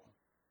don't know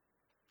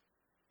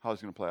how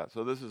it's going to play out.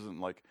 So this isn't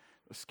like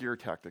a scare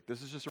tactic.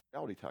 This is just a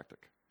reality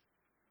tactic.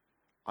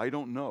 I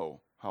don't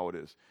know how it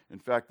is. In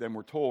fact, then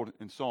we're told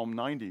in Psalm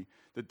 90,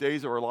 the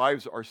days of our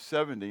lives are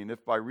 70, and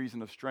if by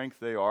reason of strength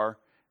they are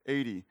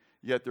 80.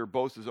 Yet their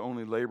boast is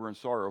only labor and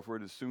sorrow, for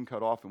it is soon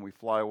cut off and we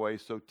fly away.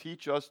 So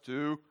teach us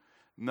to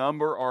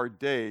number our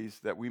days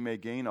that we may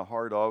gain a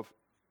heart of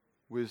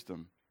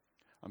wisdom.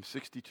 I'm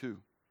 62.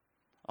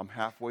 I'm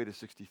halfway to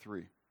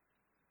 63.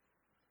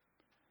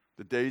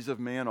 The days of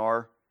man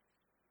are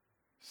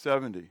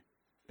 70.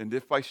 And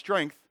if by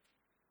strength,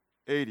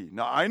 80.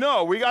 Now, I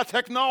know we got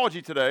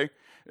technology today,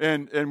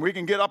 and we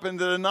can get up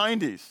into the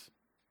 90s.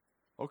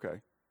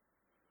 Okay.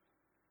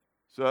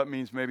 So that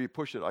means maybe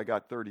push it, I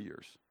got 30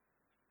 years.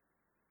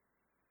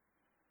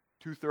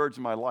 2/3 of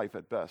my life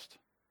at best.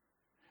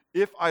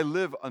 If I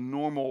live a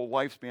normal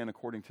lifespan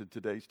according to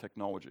today's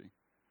technology,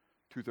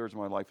 2/3 of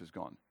my life is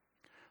gone.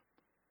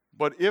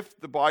 But if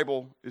the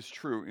Bible is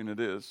true, and it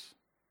is,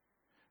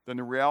 then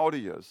the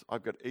reality is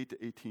I've got 8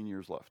 to 18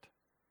 years left.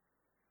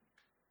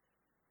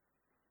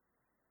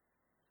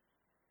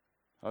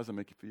 How does that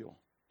make you feel?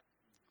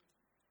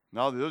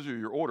 Now, those of you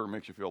who are older,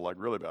 makes you feel like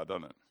really bad,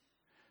 doesn't it?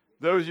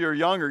 Those of you who are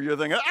younger, you're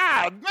thinking,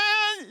 man,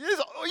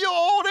 you're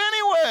old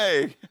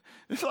anyway.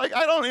 It's like,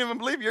 I don't even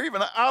believe you're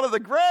even out of the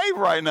grave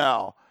right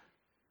now.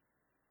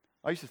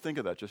 I used to think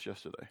of that just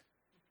yesterday.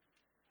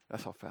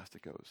 That's how fast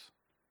it goes.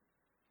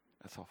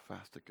 That's how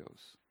fast it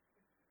goes.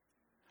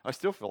 I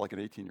still feel like an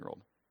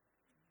 18-year-old.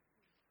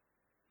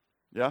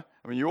 Yeah?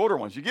 I mean, you older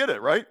ones, you get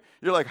it, right?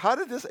 You're like, how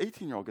did this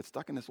 18-year-old get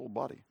stuck in this old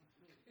body?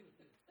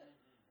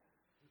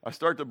 I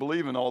start to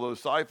believe in all those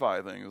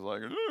sci-fi things.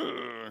 Like,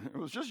 it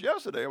was just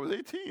yesterday. I was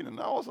 18, and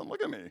now all of a sudden,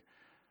 look at me.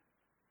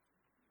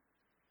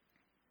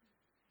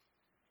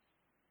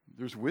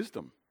 There's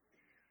wisdom.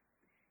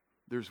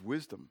 There's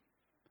wisdom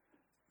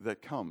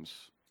that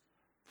comes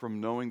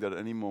from knowing that at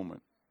any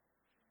moment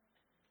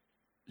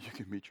you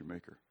can meet your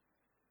Maker.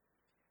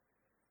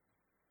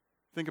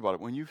 Think about it.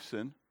 When you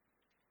sin,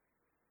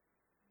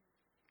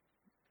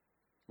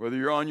 whether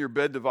you're on your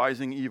bed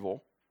devising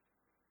evil,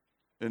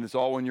 and it's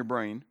all in your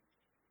brain,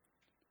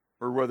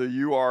 or whether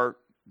you are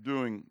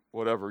doing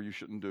whatever you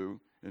shouldn't do,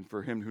 and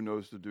for him who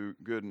knows to do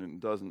good and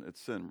doesn't,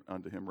 it's sin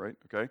unto him, right?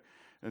 Okay?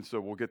 And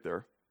so we'll get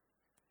there.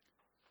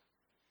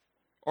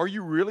 Are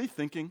you really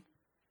thinking,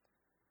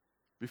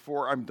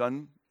 before I'm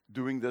done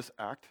doing this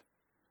act,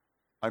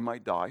 I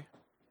might die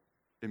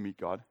and meet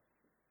God?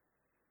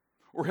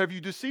 Or have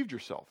you deceived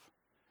yourself,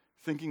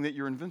 thinking that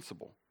you're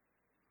invincible?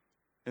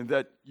 and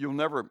that you'll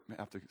never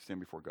have to stand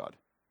before God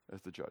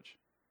as the judge.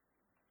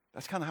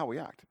 That's kind of how we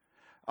act.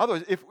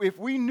 Otherwise, if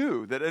we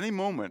knew that at any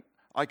moment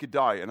I could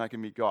die and I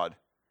can meet God,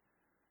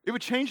 it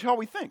would change how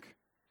we think.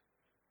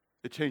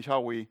 It changed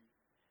how we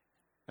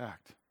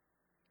act.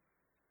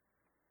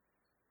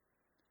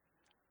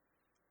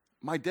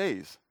 My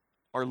days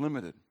are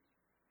limited.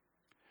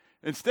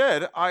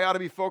 Instead, I ought to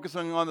be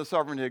focusing on the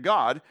sovereignty of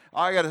God.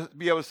 I got to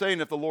be able to say,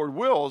 and if the Lord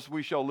wills,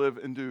 we shall live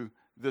and do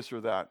this or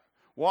that.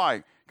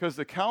 Why? Because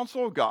the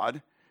counsel of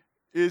God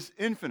is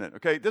infinite.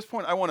 Okay, at this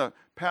point, I want to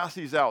pass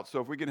these out. So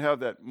if we can have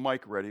that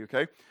mic ready,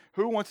 okay?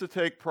 Who wants to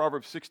take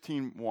Proverbs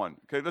 16:1?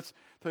 Okay, let's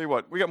tell you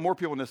what. We got more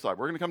people on this side.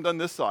 We're going to come down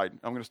this side.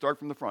 I'm going to start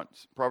from the front.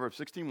 Proverbs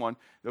 16:1.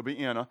 There'll be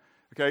Anna.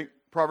 Okay,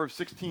 Proverbs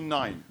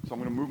 16:9. So I'm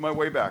going to move my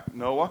way back.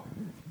 Noah,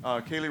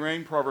 Kaylee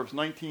Rain, Proverbs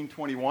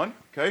 19:21.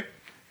 Okay.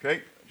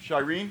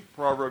 Shireen,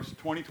 Proverbs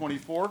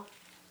 20:24.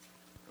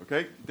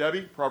 Okay,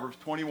 Debbie, Proverbs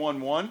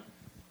 21:1.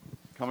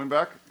 Coming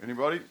back.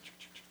 Anybody?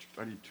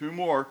 I need two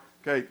more.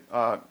 Okay,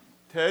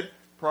 Ted,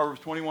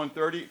 Proverbs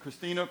 21:30.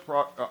 Christina,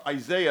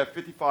 Isaiah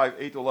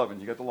 55:8-11.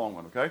 You got the long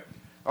one, okay?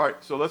 All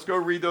right, so let's go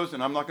read those,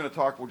 and I'm not going to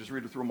talk. We'll just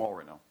read through them all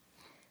right now.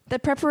 The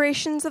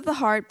preparations of the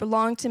heart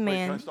belong to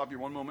man. Wait, can I stop you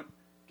one moment?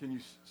 Can you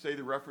say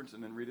the reference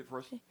and then read it for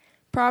us?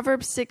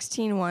 Proverbs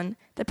 16:1.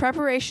 The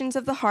preparations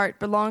of the heart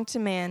belong to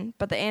man,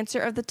 but the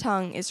answer of the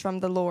tongue is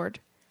from the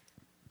Lord.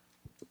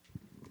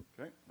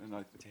 Okay, and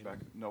I back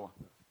Noah.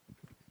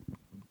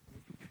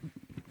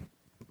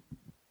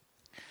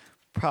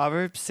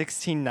 Proverbs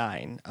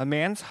 16:9. A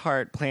man's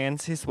heart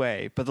plans his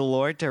way, but the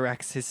Lord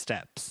directs his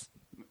steps.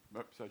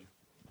 Beside you.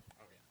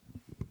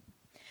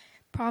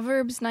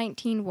 Proverbs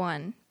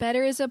 19:1.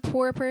 Better is a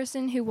poor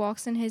person who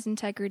walks in his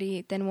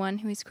integrity than one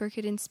who is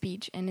crooked in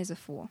speech and is a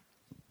fool.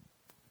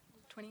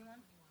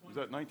 21. Was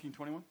that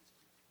 19:21?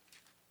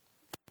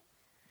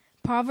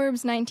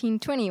 Proverbs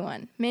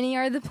 19:21. Many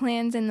are the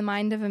plans in the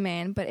mind of a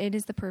man, but it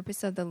is the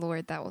purpose of the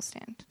Lord that will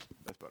stand.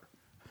 That's better.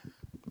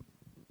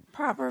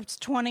 Proverbs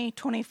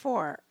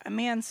 20:24. A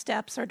man's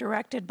steps are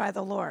directed by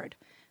the Lord.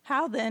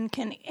 How then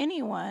can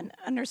anyone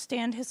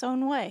understand his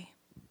own way?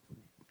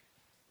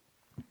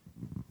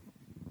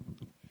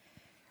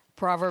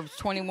 Proverbs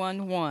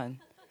 21:1.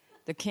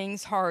 The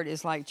king's heart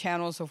is like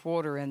channels of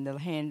water in the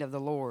hand of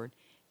the Lord.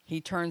 He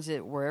turns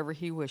it wherever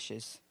he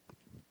wishes.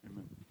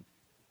 Amen.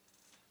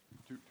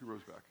 Two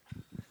rows back.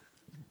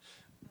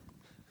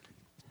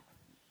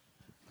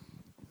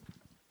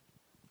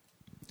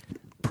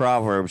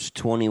 Proverbs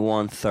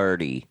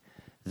 21:30.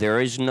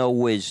 There is no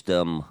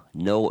wisdom,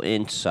 no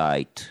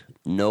insight,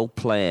 no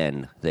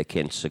plan that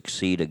can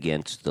succeed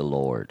against the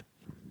Lord.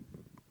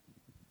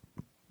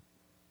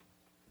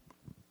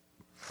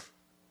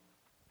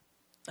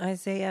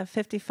 Isaiah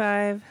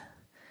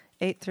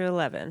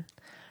 55:8-11.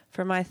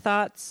 For my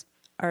thoughts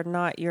are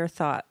not your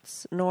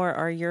thoughts, nor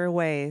are your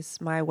ways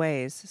my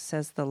ways,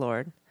 says the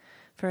Lord.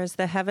 For as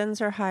the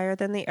heavens are higher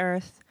than the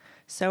earth,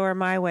 so are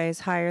my ways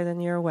higher than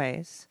your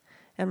ways,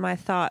 and my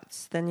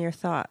thoughts than your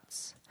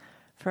thoughts.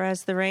 For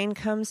as the rain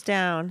comes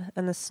down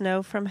and the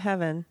snow from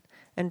heaven,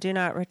 and do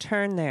not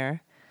return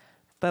there,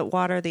 but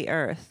water the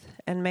earth,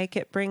 and make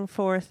it bring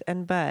forth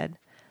and bud,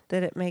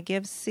 that it may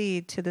give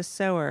seed to the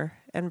sower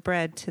and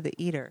bread to the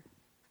eater.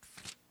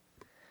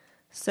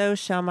 So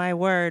shall my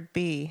word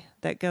be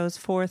that goes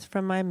forth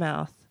from my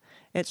mouth.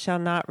 It shall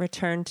not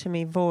return to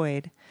me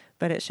void,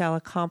 but it shall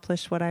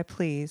accomplish what I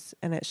please,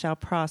 and it shall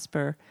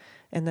prosper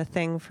in the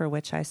thing for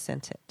which I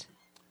sent it.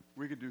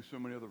 We could do so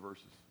many other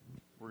verses.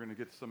 We're going to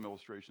get some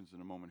illustrations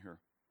in a moment here.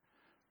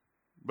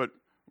 But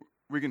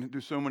we can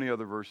do so many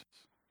other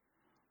verses.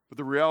 But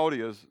the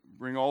reality is,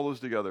 bring all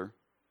those together.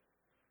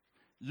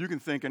 You can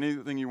think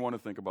anything you want to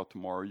think about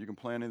tomorrow. You can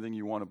plan anything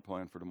you want to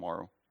plan for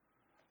tomorrow.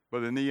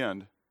 But in the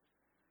end,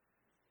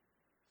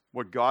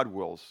 what God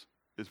wills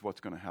is what's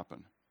going to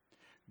happen.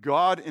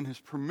 God, in his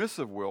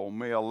permissive will,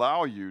 may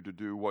allow you to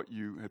do what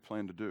you had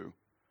planned to do.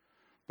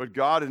 But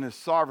God, in his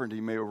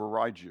sovereignty, may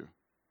override you.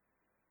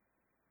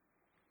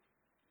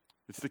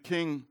 It's the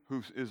king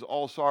who is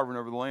all sovereign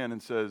over the land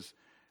and says,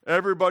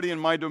 everybody in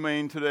my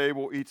domain today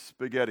will eat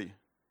spaghetti.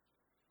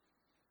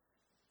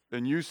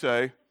 And you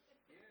say,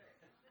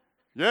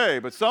 yay,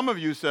 but some of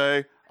you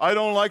say, I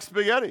don't like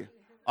spaghetti.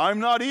 I'm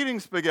not eating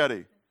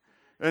spaghetti.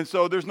 And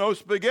so there's no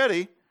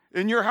spaghetti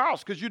in your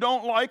house because you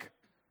don't like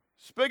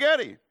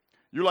spaghetti.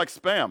 You like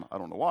Spam. I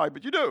don't know why,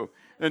 but you do.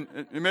 And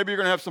maybe you're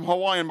going to have some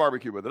Hawaiian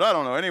barbecue with it. I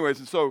don't know. Anyways,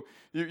 and so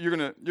you're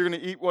going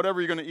to eat whatever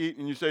you're going to eat,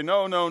 and you say,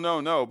 no, no,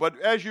 no, no. But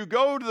as you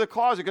go to the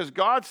closet, because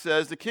God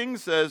says, the king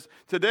says,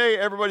 today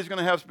everybody's going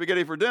to have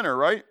spaghetti for dinner,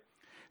 right?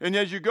 And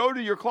as you go to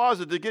your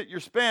closet to get your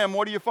Spam,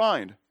 what do you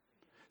find?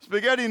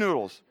 Spaghetti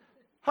noodles.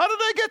 How did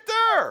they get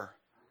there?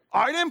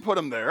 I didn't put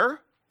them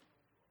there.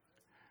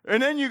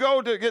 And then you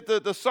go to get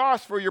the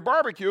sauce for your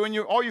barbecue, and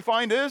all you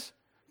find is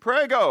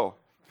Prego.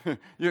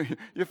 you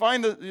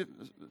find it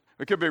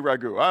could be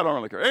ragu. I don't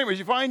really care. Anyways,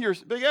 you find your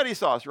spaghetti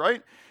sauce,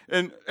 right?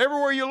 And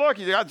everywhere you look,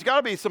 there's got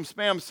to be some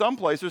Spam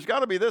someplace. There's got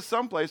to be this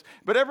someplace.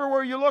 But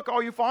everywhere you look,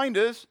 all you find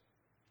is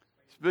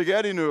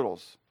spaghetti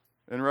noodles.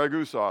 and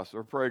ragu sauce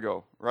or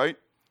Prego, right?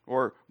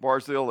 Or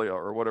Barzillai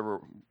or whatever.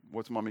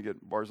 What's mommy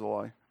get?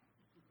 Barzillai?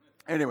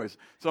 Anyways,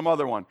 some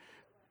other one.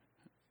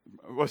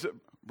 Was it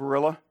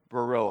Barilla?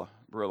 Barilla.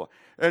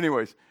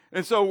 Anyways,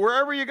 and so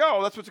wherever you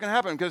go, that's what's going to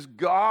happen because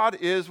God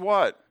is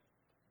what?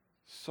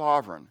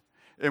 Sovereign.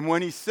 And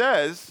when he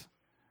says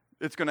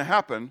it's going to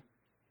happen,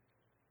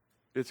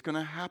 it's going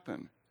to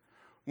happen.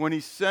 When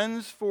he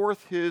sends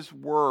forth his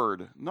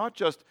word, not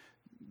just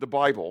the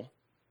Bible,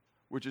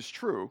 which is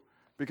true,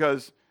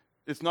 because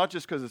it's not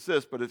just because it's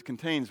this, but it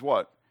contains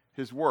what?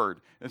 His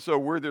word. And so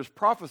where there's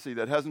prophecy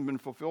that hasn't been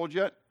fulfilled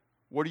yet,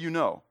 what do you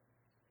know?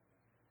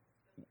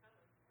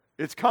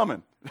 It's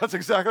coming. That's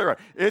exactly right.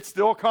 It's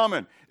still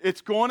coming.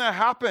 It's going to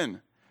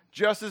happen,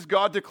 just as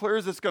God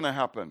declares it's going to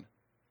happen.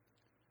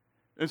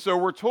 And so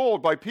we're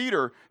told by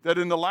Peter that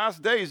in the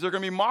last days they're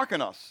going to be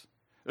mocking us.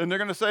 And they're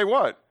going to say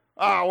what?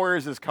 Where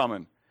is this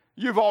coming?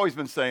 You've always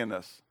been saying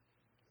this.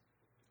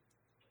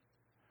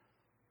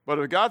 But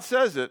if God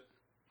says it,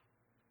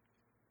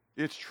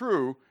 it's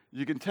true.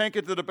 You can take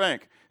it to the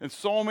bank. In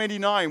Psalm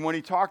 89, when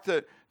he talked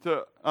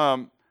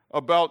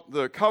about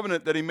the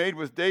covenant that he made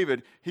with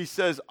David, he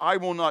says, I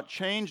will not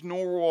change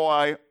nor will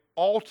I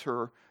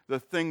alter the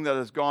thing that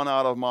has gone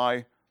out of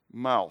my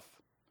mouth.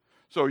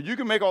 So you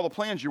can make all the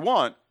plans you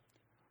want,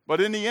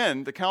 but in the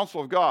end, the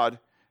counsel of God,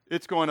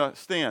 it's going to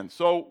stand.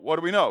 So what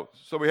do we know?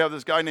 So we have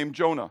this guy named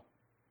Jonah.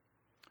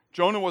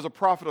 Jonah was a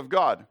prophet of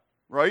God,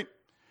 right?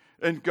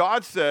 And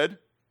God said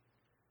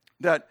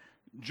that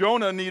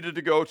Jonah needed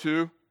to go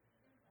to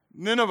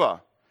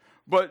Nineveh.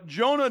 But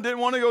Jonah didn't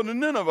want to go to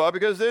Nineveh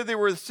because they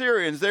were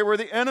Assyrians. They were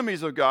the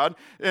enemies of God.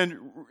 And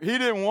he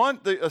didn't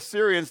want the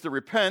Assyrians to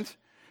repent.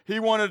 He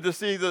wanted to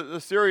see the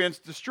Assyrians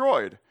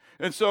destroyed.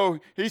 And so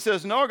he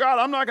says, no, God,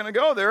 I'm not going to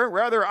go there.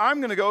 Rather, I'm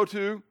going to go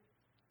to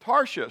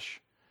Tarshish.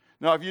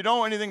 Now, if you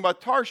know anything about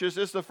Tarshish,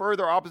 it's the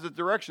further opposite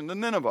direction than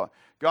Nineveh.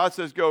 God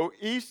says, go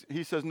east.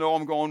 He says, no,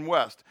 I'm going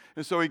west.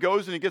 And so he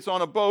goes and he gets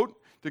on a boat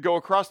to go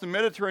across the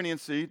Mediterranean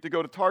Sea to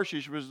go to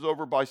Tarshish, which is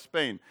over by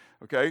Spain.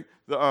 Okay?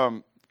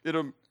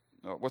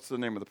 What's the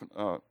name of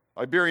the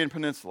Iberian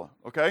Peninsula?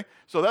 Okay?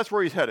 So that's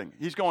where he's heading.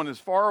 He's going as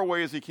far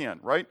away as he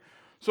can, right?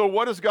 So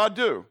what does God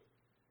do?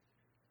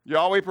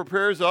 Yahweh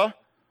prepares a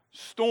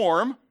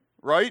storm,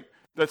 right,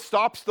 that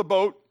stops the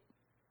boat.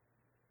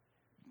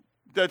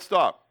 Dead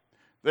stop.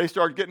 They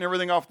start getting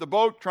everything off the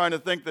boat, trying to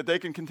think that they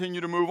can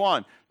continue to move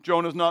on.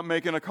 Jonah's not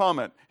making a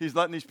comment. He's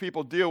letting these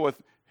people deal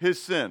with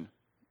his sin.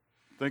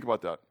 Think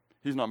about that.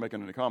 He's not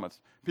making any comments.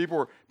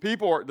 People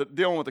are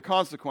dealing with the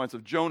consequence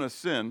of Jonah's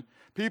sin.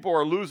 People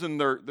are losing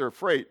their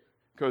freight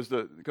because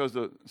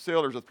the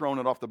sailors are throwing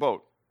it off the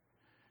boat.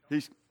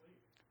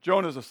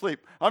 Jonah's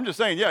asleep. I'm just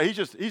saying, yeah,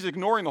 he's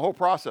ignoring the whole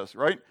process,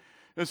 right?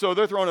 And so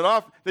they're throwing it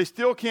off. They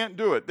still can't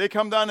do it. They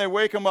come down, they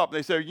wake him up.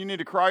 They say, you need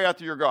to cry out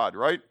to your God,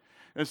 right?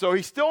 And so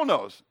he still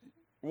knows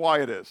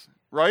why it is,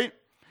 right?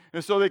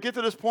 And so they get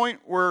to this point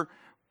where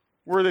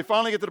they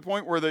finally get to the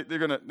point where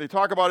they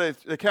talk about it.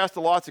 They cast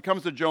the lots. It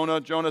comes to Jonah.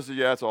 Jonah says,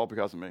 yeah, it's all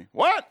because of me.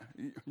 What?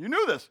 You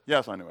knew this?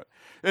 Yes, I knew it.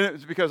 And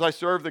it's because I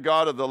serve the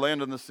God of the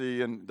land and the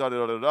sea and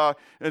da-da-da-da-da.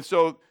 And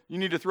so you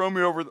need to throw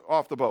me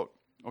off the boat,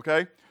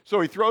 okay?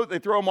 So they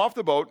throw him off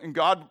the boat, and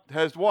God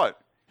has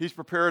what? He's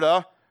prepared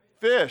a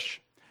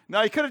fish.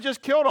 Now, he could have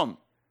just killed him.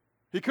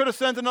 He could have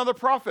sent another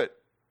prophet.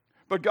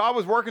 But God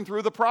was working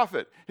through the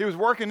prophet. He was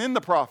working in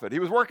the prophet. He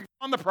was working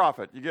on the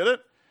prophet. You get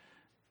it?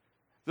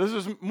 This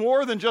is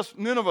more than just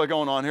Nineveh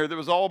going on here. It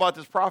was all about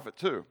this prophet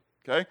too.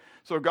 Okay?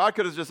 So God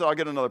could have just said, I'll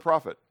get another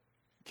prophet.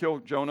 Kill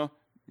Jonah,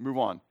 move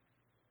on.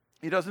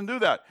 He doesn't do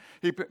that.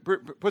 He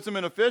puts him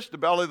in a fish, the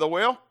belly of the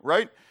whale,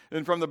 right?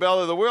 And from the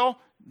belly of the whale,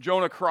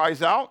 Jonah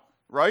cries out,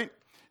 right?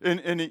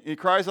 And he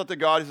cries out to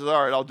God. He says,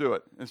 all right, I'll do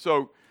it. And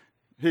so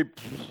he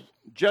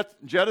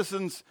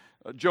jettisons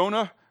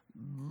Jonah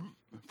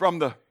from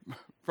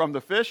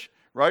the fish,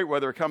 right?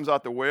 Whether it comes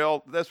out the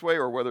whale this way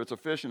or whether it's a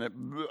fish and it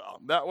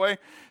that way.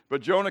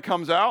 But Jonah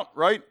comes out,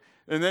 right?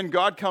 And then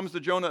God comes to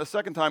Jonah a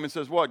second time and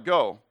says, what?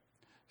 Go.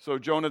 So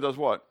Jonah does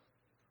what?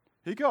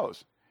 He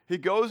goes. He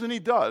goes and he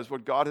does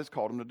what God has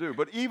called him to do.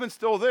 But even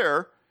still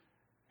there,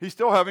 he's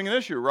still having an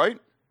issue, right?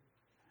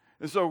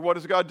 And so what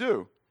does God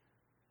do?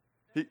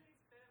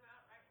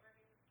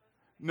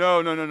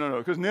 No,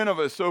 because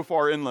Nineveh is so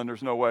far inland,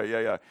 there's no way.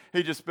 Yeah.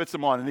 He just spits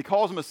him on, and he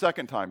calls him a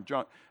second time.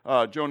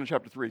 Jonah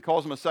chapter 3. He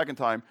calls him a second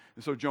time,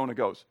 and so Jonah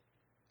goes.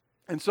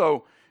 And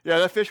so, yeah,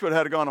 that fish would have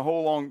had to gone a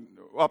whole long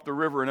up the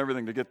river and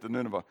everything to get to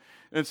Nineveh.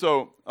 And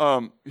so,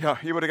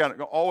 he would have gone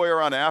all the way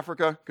around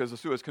Africa because the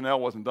Suez Canal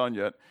wasn't done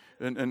yet,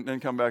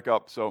 and come back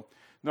up. So,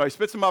 no, he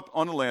spits him up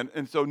on the land,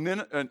 and so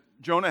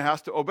Jonah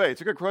has to obey.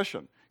 It's a good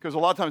question, because a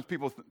lot of times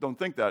people don't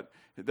think that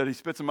he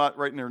spits him out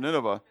right near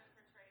Nineveh.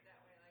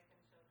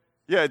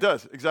 Yeah, it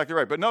does. Exactly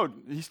right. But no,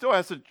 he still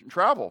has to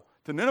travel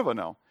to Nineveh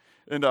now.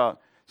 And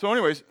so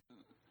anyways,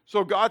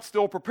 so God's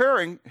still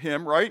preparing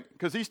him, right?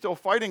 Because he's still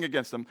fighting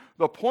against them.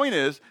 The point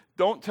is,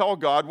 don't tell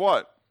God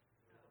what?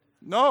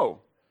 No.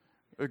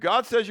 If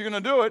God says you're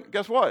going to do it,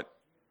 guess what?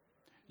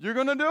 You're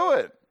going to do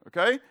it,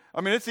 okay?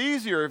 I mean, it's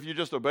easier if you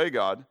just obey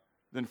God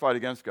than fight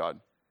against God.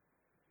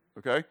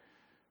 Okay?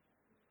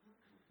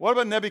 What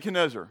about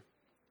Nebuchadnezzar?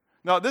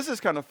 Now, this is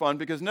kind of fun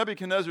because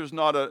Nebuchadnezzar is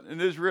not an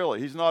Israeli.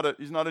 He's not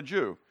a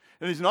Jew.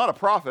 And he's not a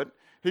prophet.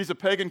 He's a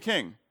pagan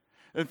king.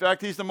 In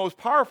fact, he's the most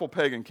powerful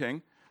pagan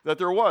king that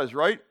there was,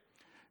 right?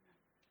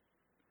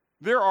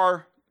 There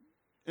are,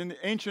 in the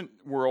ancient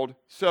world,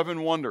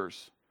 7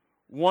 wonders.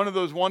 One of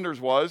those wonders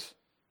was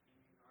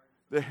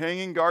the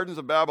Hanging Gardens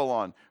of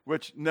Babylon,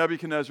 which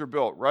Nebuchadnezzar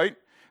built, right?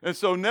 And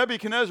so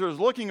Nebuchadnezzar is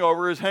looking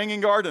over his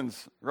Hanging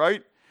Gardens,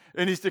 right?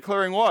 And he's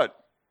declaring what?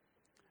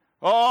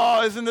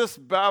 Oh, isn't this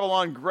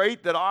Babylon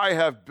great that I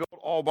have built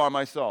all by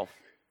myself?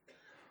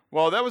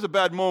 Well, that was a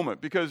bad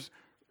moment because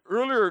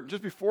earlier,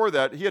 just before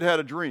that, he had had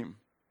a dream.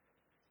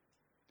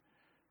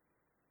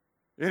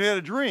 And he had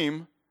a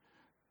dream,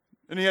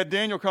 and he had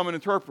Daniel come and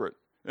interpret.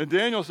 And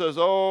Daniel says,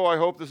 oh, I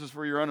hope this is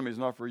for your enemies,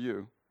 not for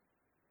you.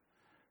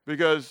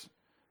 Because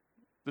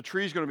the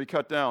tree's going to be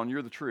cut down.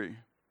 You're the tree.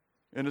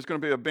 And there's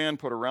going to be a band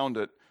put around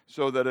it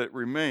so that it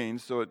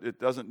remains, so it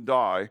doesn't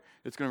die.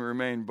 It's going to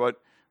remain, but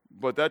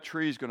that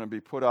tree is going to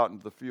be put out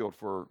into the field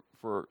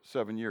for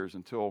 7 years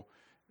until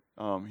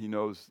he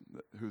knows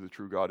who the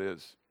true God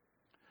is.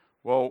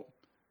 Well,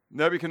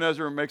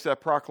 Nebuchadnezzar makes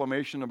that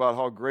proclamation about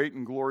how great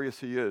and glorious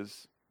he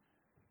is.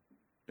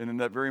 And in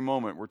that very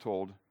moment, we're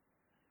told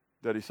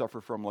that he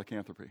suffered from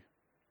lycanthropy.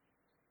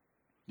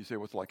 You say,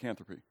 what's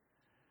lycanthropy?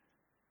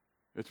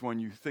 It's when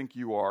you think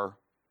you are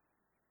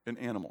an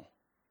animal.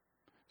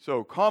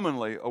 So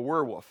commonly, a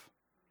werewolf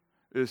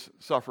is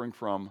suffering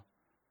from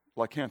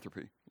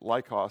lycanthropy.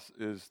 Lycos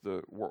is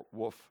the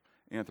wolf,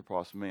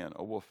 anthropos, man,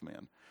 a wolf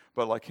man.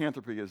 But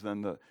lycanthropy is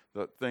then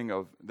the thing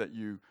of that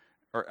you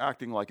are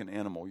acting like an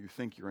animal. You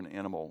think you're an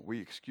animal. We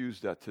excuse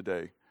that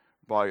today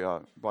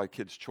by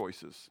kids'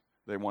 choices.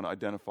 They want to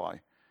identify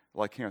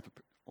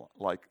lycanthropy,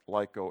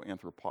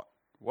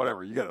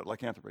 whatever, you get it,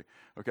 lycanthropy.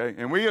 Okay?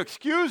 And we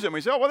excuse them.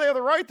 We say, oh, well, they have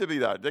the right to be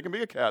that. They can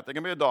be a cat. They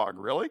can be a dog.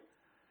 Really?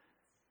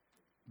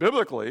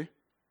 Biblically,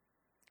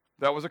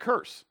 that was a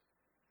curse.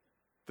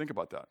 Think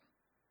about that.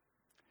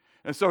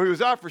 And so he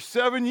was out for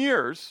 7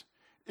 years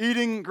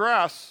eating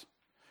grass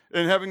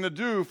and having the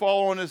dew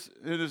fall on his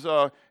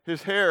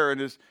hair,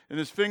 and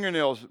his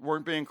fingernails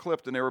weren't being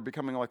clipped, and they were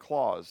becoming like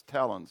claws,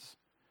 talons.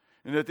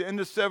 And at the end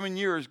of 7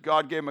 years,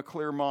 God gave him a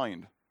clear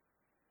mind.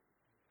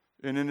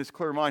 And in his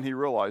clear mind, he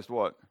realized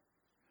what?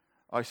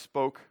 I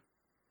spoke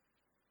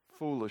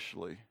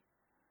foolishly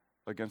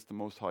against the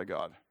Most High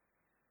God.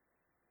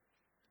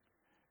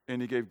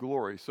 And he gave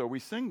glory. So we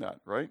sing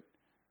that, right?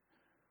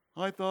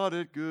 I thought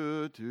it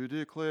good to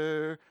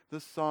declare the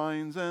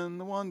signs and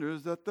the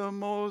wonders that the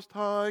Most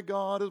High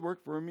God has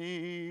worked for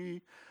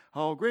me.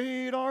 How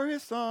great are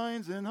his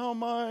signs and how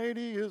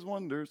mighty his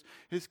wonders.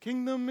 His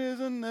kingdom is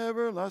an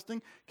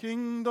everlasting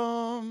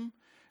kingdom.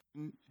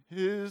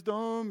 His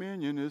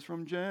dominion is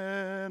from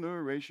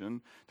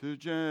generation to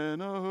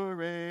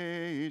generation.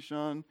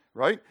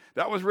 Right?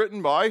 That was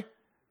written by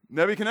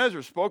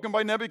Nebuchadnezzar, spoken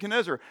by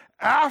Nebuchadnezzar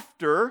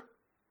after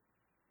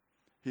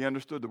he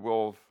understood the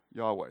will of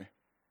Yahweh.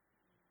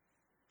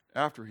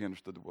 After he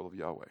understood the will of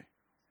Yahweh.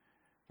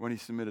 When he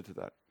submitted to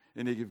that.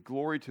 And he gave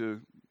glory to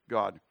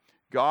God.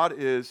 God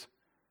is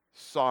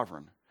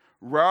sovereign.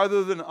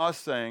 Rather than us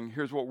saying,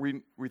 here's what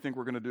we think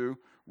we're going to do,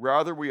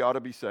 rather we ought to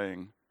be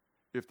saying,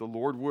 if the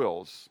Lord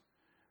wills,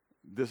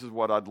 this is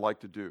what I'd like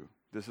to do.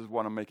 This is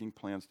what I'm making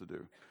plans to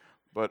do.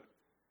 But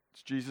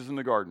it's Jesus in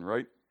the garden,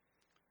 right?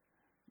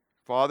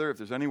 Father, if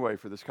there's any way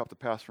for this cup to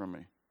pass from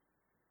me.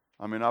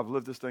 I mean, I've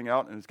lived this thing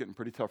out, and it's getting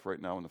pretty tough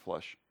right now in the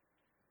flesh.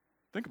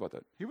 Think about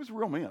that. He was a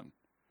real man.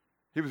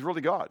 He was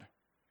really God.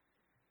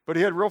 But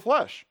he had real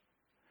flesh.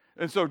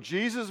 And so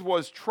Jesus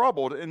was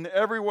troubled in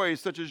every way,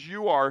 such as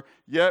you are,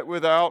 yet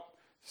without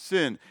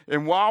sin.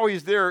 And while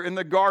he's there in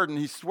the garden,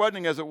 he's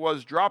sweating as it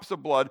was, drops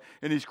of blood,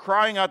 and he's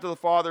crying out to the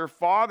Father,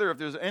 Father, if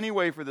there's any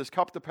way for this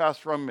cup to pass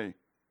from me.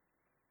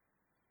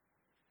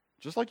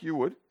 Just like you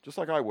would, just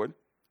like I would.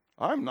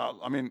 I am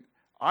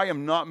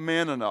not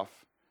man enough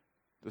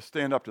to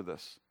stand up to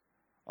this.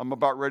 I'm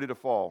about ready to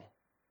fall.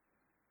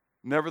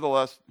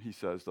 Nevertheless, he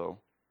says, though,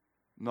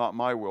 not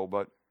my will,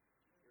 but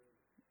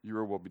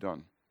your will be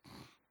done.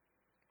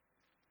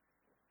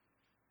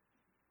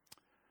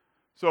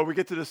 So we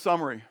get to the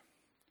summary.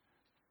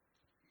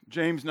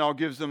 James now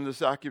gives them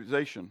this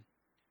accusation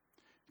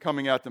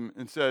coming at them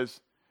and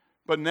says,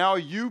 but now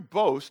you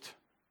boast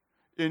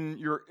in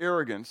your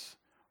arrogance.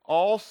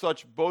 All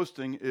such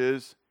boasting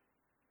is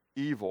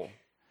evil.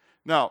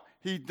 Now,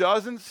 he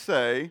doesn't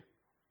say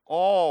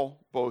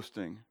all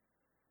boasting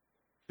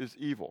is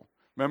evil.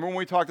 Remember when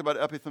we talked about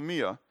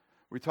epithumia,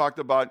 we talked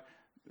about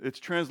it's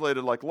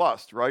translated like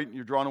lust, right?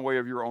 You're drawn away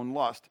of your own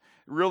lust.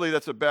 Really,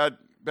 that's a bad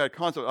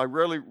concept. I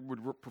rarely would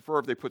prefer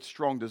if they put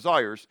strong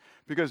desires,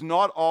 because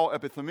not all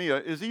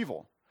epithumia is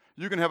evil.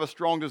 You can have a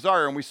strong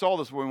desire, and we saw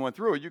this when we went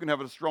through it. You can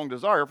have a strong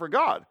desire for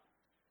God.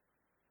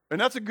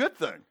 And that's a good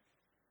thing.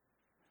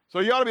 So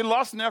you ought to be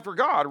lusting after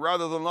God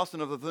rather than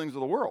lusting after the things of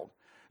the world.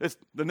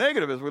 The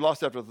negative is we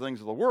lust after the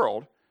things of the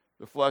world,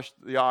 the flesh,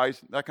 the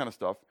eyes, that kind of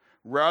stuff,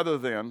 rather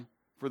than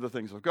for the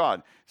things of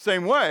God.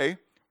 Same way,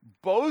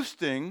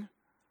 boasting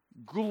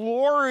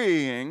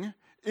glorying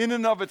in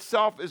and of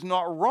itself is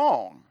not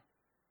wrong,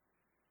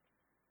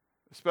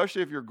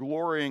 especially if you're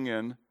glorying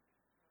in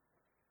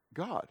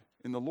God,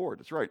 in the Lord.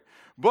 That's right.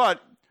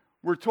 But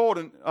we're told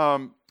in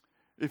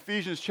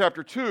Ephesians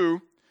chapter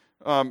 2,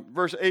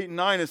 verse 8 and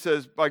 9, it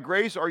says, by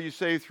grace are you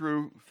saved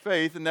through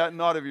faith, and that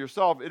not of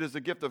yourself. It is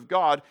a gift of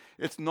God.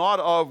 It's not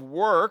of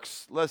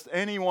works, lest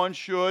anyone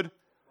should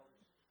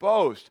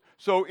boast.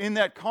 So in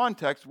that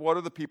context, what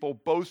are the people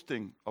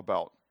boasting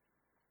about?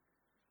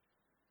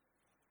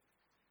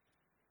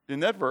 In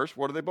that verse,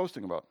 what are they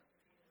boasting about?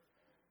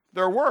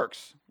 Their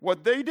works,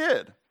 what they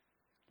did.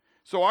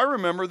 So I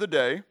remember the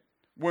day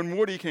when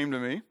Woody came to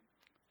me.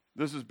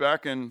 This is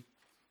back in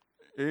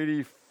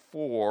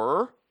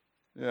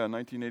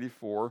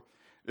 1984.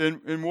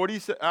 And Woody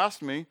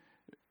asked me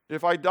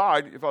if I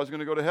died, if I was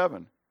going to go to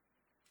heaven.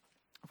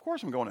 Of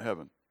course I'm going to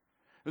heaven.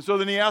 And so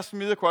then he asked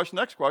me the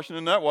next question,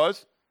 and that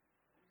was,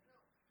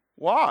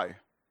 why?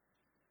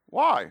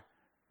 Why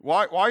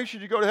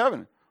should you go to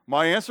heaven?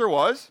 My answer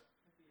was,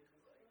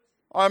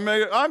 I'm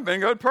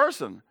being a good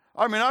person.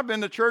 I mean, I've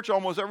been to church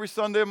almost every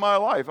Sunday of my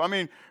life. I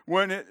mean,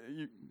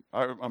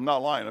 I'm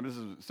not lying. This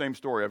is the same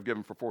story I've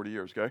given for 40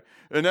 years, okay?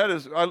 And that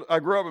is, I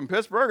grew up in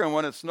Pittsburgh, and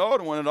when it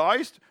snowed and when it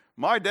iced,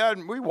 my dad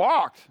and we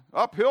walked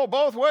uphill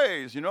both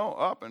ways,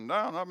 up and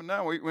down, up and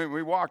down.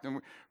 We walked,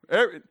 and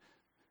we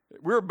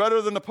were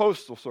better than the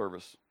postal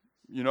service,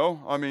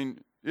 I mean,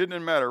 it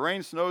didn't matter.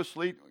 Rain, snow,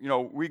 sleet,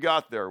 we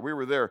got there. We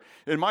were there.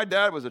 And my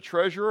dad was a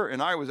treasurer,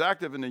 and I was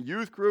active in the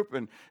youth group,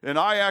 and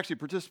I actually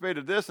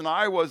participated in this, and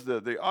I was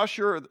the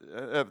usher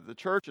of the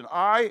church, and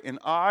I,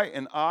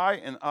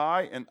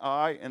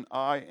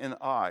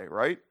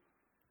 right?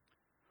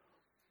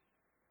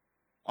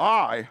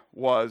 I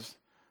was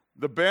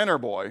the banner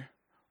boy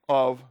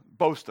of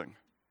boasting.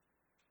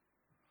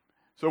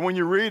 So when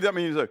you read, that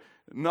means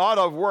not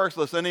of works,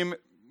 lest any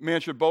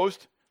man should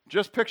boast.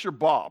 Just picture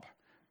Bob.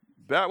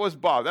 That was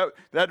Bob.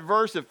 That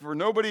verse, if for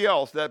nobody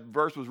else, that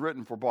verse was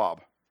written for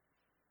Bob.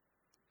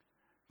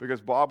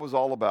 Because Bob was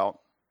all about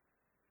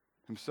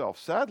himself.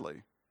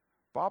 Sadly,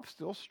 Bob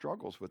still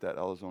struggles with that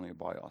Elizonia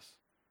bios,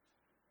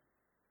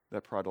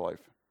 that pride of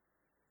life.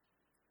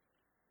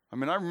 I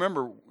mean, I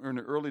remember in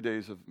the early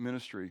days of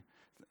ministry,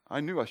 I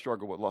knew I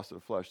struggled with lust of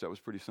the flesh. That was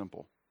pretty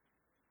simple.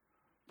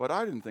 But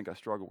I didn't think I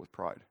struggled with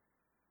pride.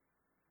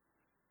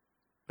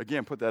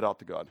 Again, put that out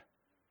to God.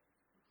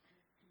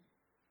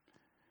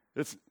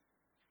 It's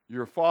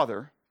your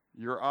father,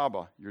 your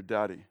Abba, your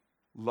daddy,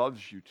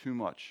 loves you too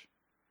much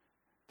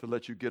to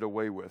let you get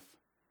away with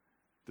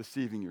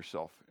deceiving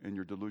yourself in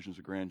your delusions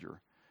of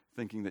grandeur,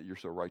 thinking that you're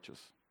so righteous.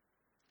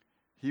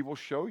 He will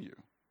show you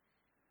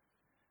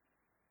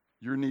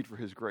your need for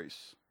his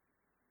grace.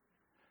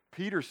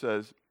 Peter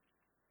says,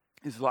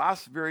 his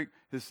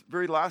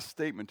very last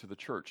statement to the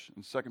church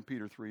in 2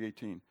 Peter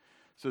 3:18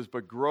 says,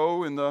 but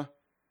grow in the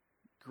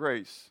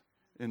grace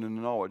and in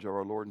the knowledge of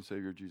our Lord and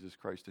Savior Jesus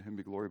Christ. To him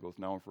be glory both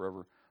now and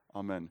forever.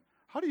 Amen.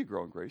 How do you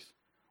grow in grace?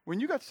 When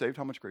you got saved,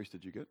 how much grace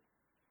did you get?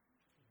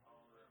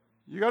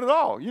 You got it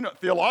all.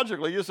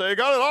 Theologically, you say, I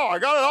got it all. I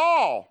got it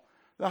all.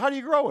 Now, how do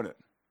you grow in it?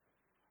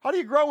 How do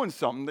you grow in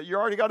something that you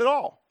already got it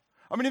all?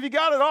 I mean, if you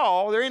got it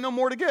all, there ain't no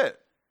more to get.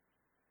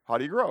 How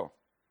do you grow?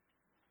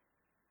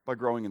 By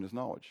growing in his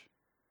knowledge.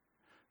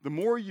 The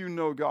more you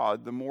know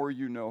God, the more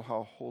you know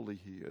how holy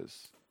he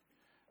is.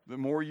 The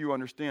more you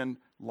understand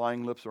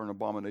lying lips are an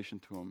abomination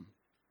to him.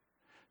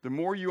 The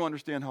more you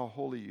understand how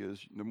holy he is,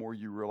 the more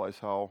you realize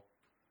how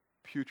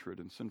putrid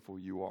and sinful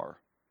you are.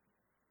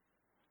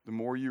 The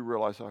more you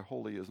realize how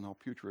holy he is and how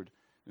putrid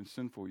and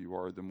sinful you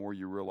are, the more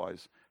you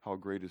realize how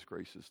great his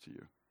grace is to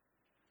you.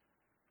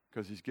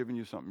 Because he's given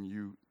you something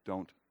you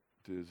don't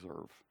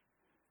deserve.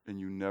 And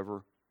you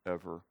never,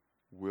 ever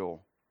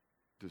will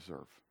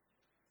deserve.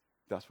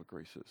 That's what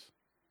grace is.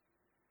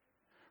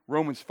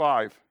 Romans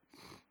 5,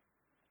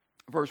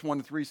 verse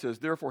 1-3 says,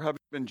 therefore, having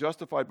been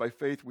justified by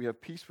faith, we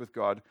have peace with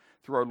God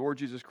through our Lord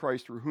Jesus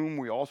Christ, through whom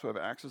we also have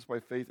access by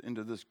faith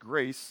into this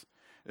grace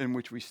in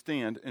which we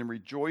stand and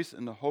rejoice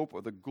in the hope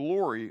of the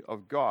glory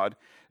of God.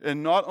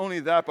 And not only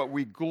that, but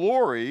we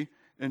glory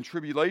in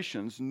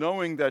tribulations,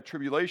 knowing that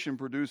tribulation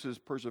produces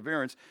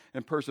perseverance,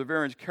 and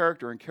perseverance,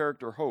 character, and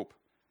character, hope.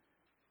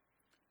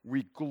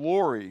 We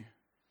glory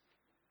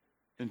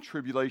in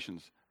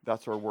tribulations.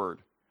 That's our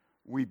word.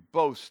 We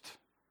boast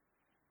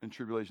in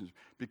tribulations.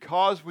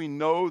 Because we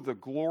know the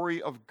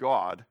glory of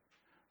God,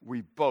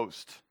 we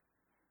boast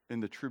in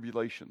the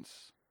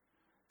tribulations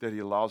that he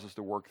allows us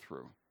to work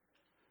through.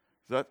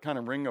 Does that kind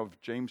of ring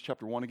of James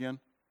chapter 1 again?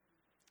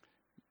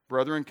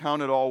 Brethren,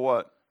 count it all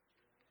what?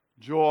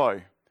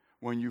 Joy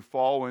when you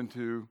fall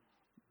into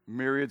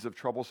myriads of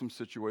troublesome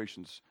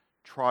situations,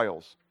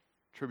 trials,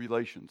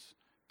 tribulations,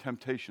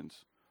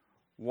 temptations.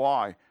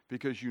 Why?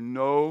 Because you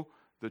know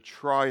the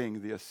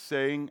trying, the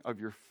assaying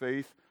of your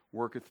faith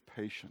worketh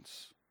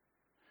patience.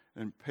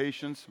 And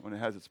patience, when it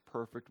has its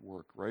perfect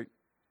work, right?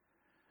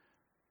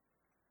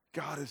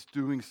 God is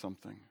doing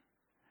something.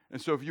 And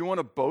so if you want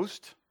to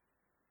boast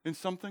in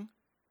something,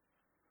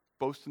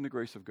 boast in the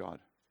grace of God.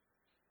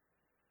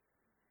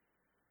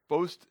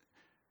 Boast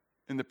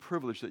in the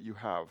privilege that you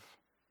have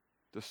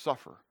to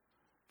suffer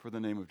for the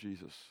name of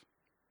Jesus.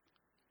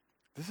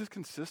 This is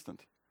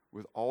consistent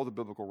with all the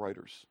biblical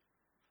writers.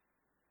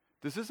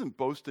 This isn't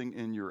boasting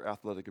in your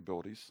athletic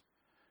abilities.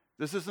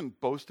 This isn't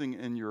boasting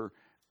in your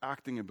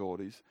acting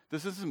abilities.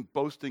 This isn't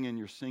boasting in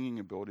your singing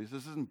abilities.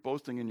 This isn't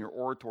boasting in your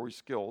oratory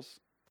skills.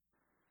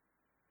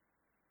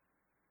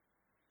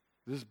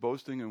 This is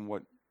boasting in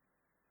what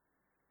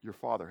your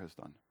Father has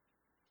done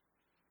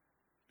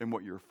and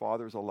what your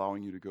Father is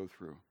allowing you to go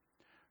through.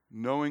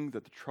 Knowing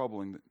that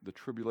the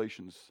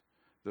tribulations,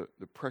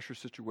 the pressure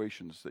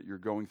situations that you're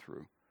going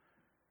through,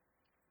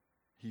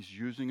 He's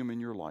using them in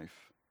your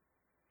life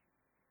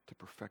to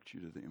perfect you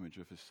to the image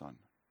of His Son.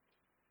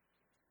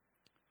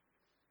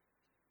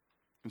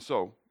 And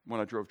so,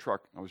 when I drove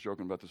truck, I was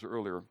joking about this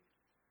earlier.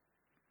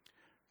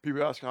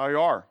 People ask how you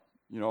are.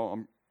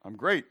 I'm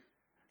great.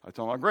 I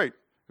tell them I'm great.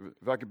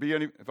 If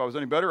I was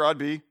any better, I'd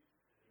be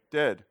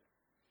dead.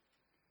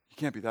 You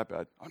can't be that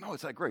bad. Oh no,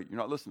 it's that great. You're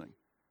not listening.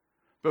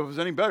 But if it was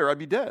any better, I'd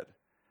be dead.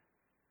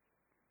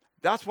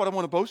 That's what I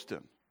want to boast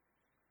in.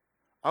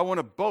 I want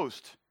to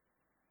boast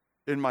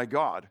in my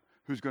God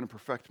who's going to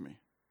perfect me.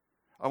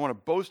 I want to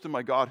boast in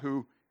my God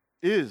who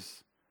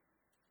is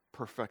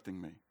perfecting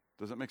me.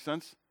 Does that make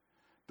sense?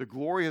 The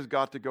glory has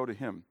got to go to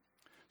Him.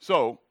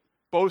 So,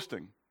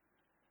 boasting.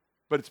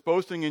 But it's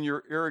boasting in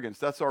your arrogance.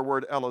 That's our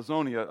word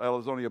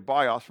Elazonia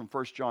bios from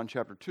 1 John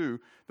chapter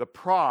 2. The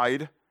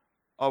pride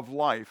of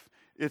life.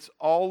 It's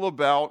all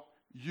about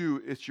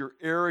you. It's your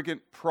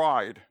arrogant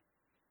pride.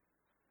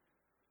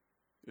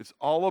 It's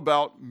all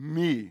about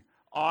me.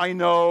 I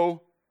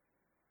know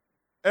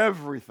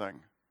everything.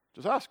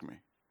 Just ask me.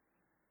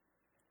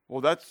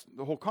 Well, that's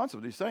the whole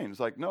concept he's saying. It's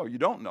like, no, you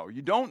don't know.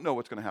 You don't know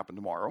what's going to happen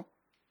tomorrow.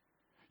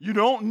 You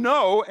don't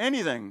know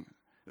anything.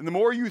 And the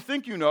more you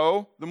think you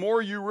know, the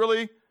more you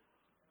really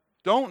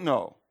don't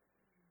know.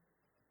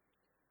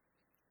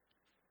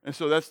 And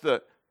so that's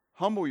the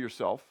humble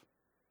yourself,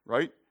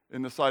 right,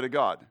 in the sight of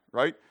God,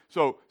 right?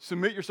 So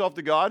submit yourself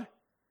to God,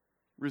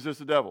 resist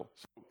the devil.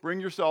 So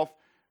bring yourself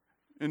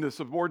into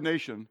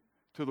subordination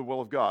to the will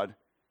of God.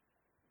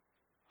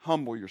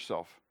 Humble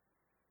yourself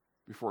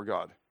before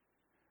God.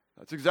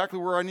 That's exactly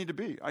where I need to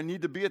be. I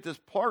need to be at this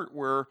part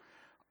where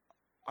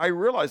I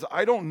realize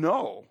I don't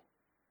know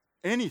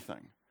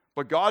anything,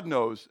 but God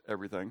knows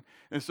everything.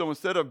 And so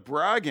instead of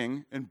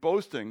bragging and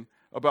boasting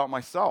about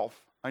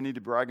myself, I need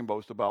to brag and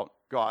boast about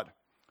God.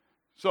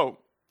 So,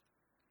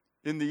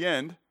 in the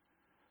end,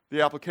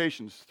 the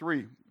applications,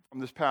 3 from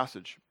this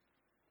passage.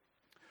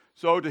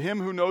 So, to him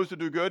who knows to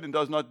do good and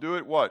does not do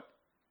it, what?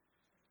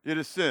 It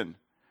is sin.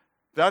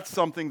 That's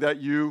something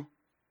that you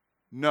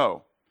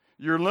know.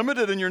 You're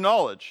limited in your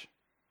knowledge.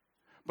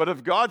 But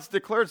if God's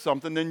declared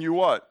something, then you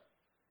what?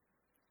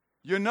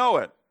 You know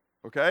it.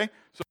 Okay?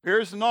 So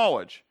here's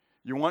knowledge.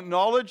 You want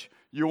knowledge?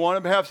 You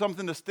want to have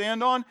something to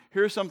stand on?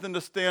 Here's something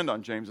to stand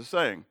on, James is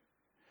saying.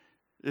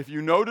 If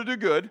you know to do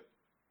good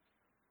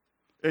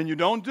and you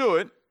don't do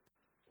it,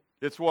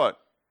 it's what?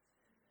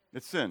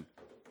 It's sin.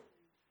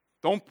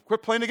 Don't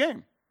quit playing the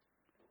game.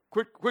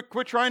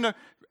 Quit trying to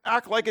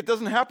act like it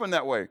doesn't happen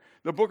that way.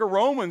 The book of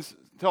Romans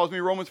tells me,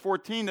 Romans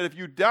 14, that if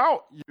you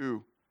doubt,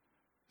 you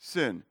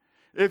sin.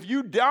 If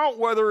you doubt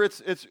whether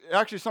it's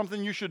actually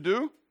something you should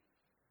do,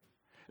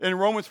 and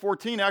Romans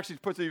 14 actually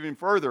puts it even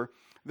further,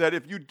 that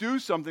if you do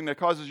something that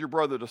causes your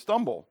brother to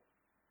stumble,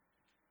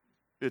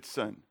 it's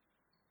sin.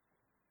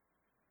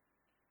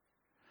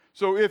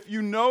 So if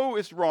you know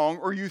it's wrong,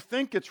 or you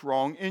think it's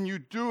wrong, and you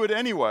do it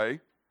anyway,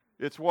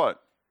 it's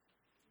what?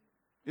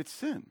 It's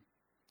sin.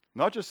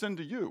 Not just sin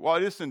to you. Well,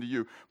 it is sin to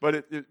you,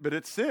 but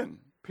it's sin,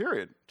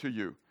 period, to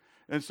you.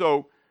 And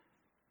so,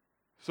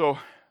 all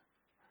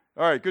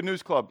right, Good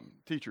News Club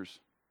teachers.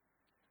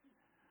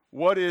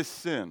 What is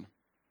sin?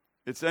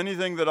 It's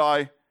anything that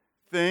I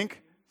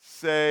think,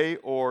 say,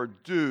 or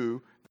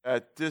do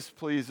that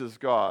displeases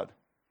God.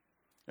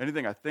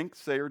 Anything I think,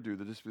 say, or do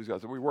that displeases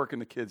God. So we work in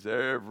the kids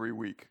every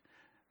week.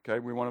 Okay,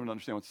 we want them to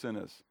understand what sin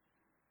is.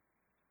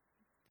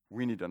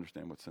 We need to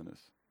understand what sin is.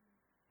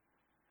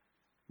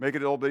 Make it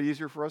a little bit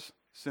easier for us.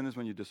 Sin is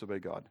when you disobey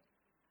God.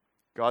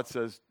 God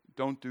says,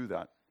 don't do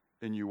that.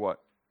 And you what?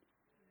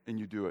 And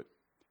you do it.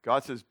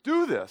 God says,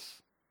 do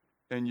this.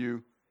 And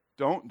you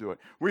don't do it.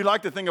 We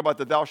like to think about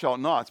the thou shalt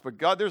nots, but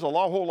God, there's a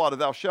whole lot of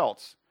thou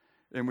shalts,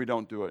 and we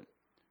don't do it.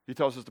 He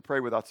tells us to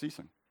pray without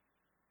ceasing.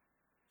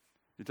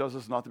 He tells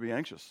us not to be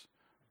anxious,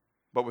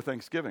 but with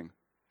thanksgiving,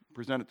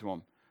 present it to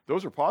Him.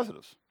 Those are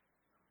positives.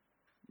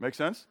 Make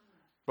sense?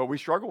 But we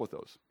struggle with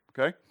those,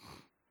 okay?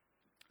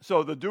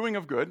 So the doing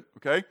of good,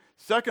 okay?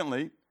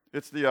 Secondly,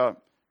 it's the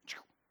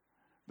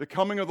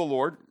coming of the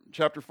Lord,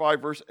 chapter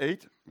 5, verse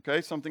 8,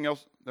 okay? Something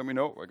else that we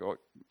know. I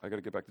got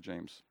to get back to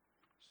James.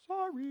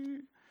 Sorry.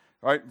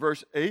 All right,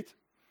 verse 8.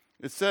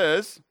 It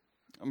says,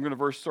 I'm going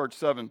to start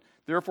 7.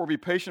 Therefore be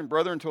patient,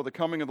 brethren, until the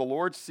coming of the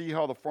Lord. See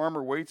how the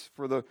farmer waits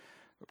for the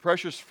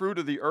precious fruit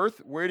of the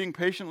earth, waiting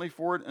patiently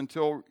for it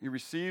until he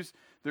receives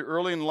the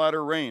early and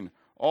latter rain.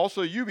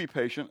 Also you be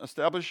patient,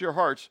 establish your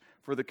hearts,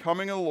 for the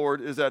coming of the Lord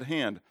is at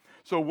hand.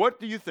 So what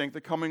do you think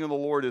the coming of the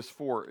Lord is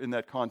for in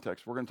that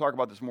context? We're going to talk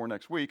about this more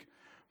next week.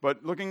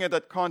 But looking at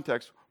that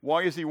context,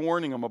 why is he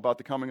warning them about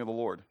the coming of the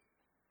Lord?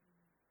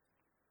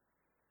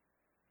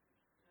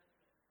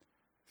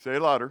 Say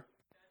it louder.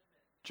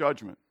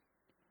 Judgment.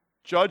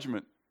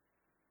 Judgment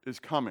is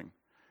coming.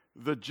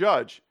 The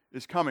judge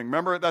is coming.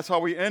 Remember, that's how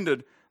we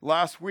ended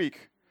last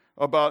week,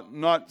 about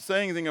not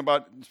saying anything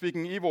about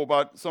speaking evil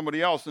about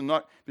somebody else, and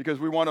not because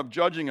we wind up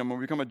judging them and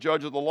we become a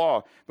judge of the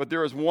law. But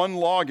there is one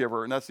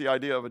lawgiver, and that's the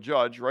idea of a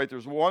judge, right?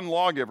 There's one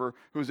lawgiver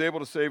who's able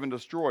to save and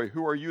destroy.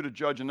 Who are you to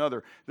judge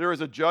another? There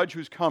is a judge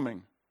who's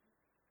coming.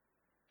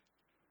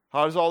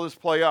 How does all this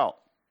play out?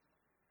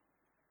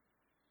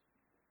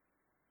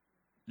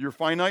 You're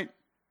finite.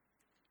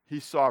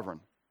 He's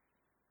sovereign.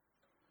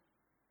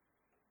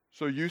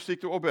 So you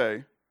seek to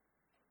obey.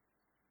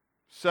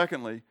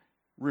 Secondly,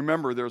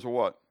 remember there's a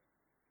what?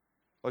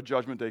 A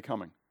judgment day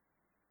coming.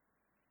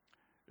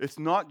 It's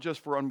not just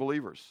for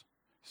unbelievers.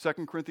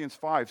 2 Corinthians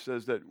 5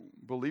 says that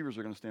believers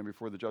are going to stand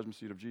before the judgment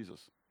seat of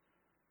Jesus.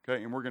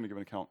 Okay, and we're going to give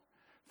an account.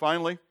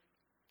 Finally,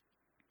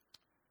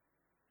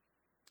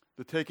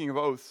 the taking of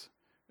oaths,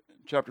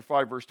 chapter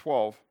 5, verse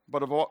 12.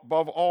 But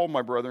above all,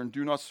 my brethren,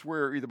 do not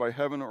swear either by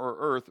heaven or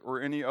earth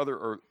or any other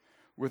earth,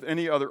 with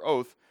any other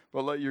oath,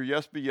 but let your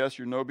yes be yes,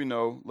 your no be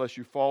no, lest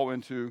you fall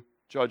into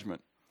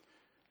judgment.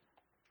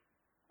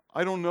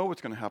 I don't know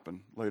what's going to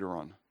happen later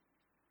on.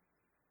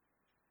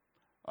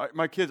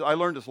 My kids, I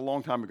learned this a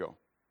long time ago,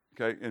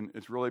 okay, and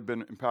it's really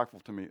been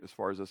impactful to me as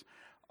far as this.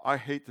 I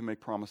hate to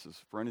make promises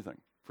for anything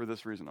for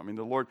this reason. I mean,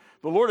 the Lord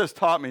has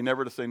taught me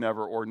never to say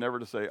never, or never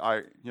to say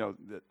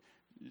that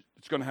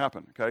it's going to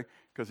happen, okay,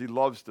 because He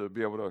loves to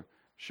be able to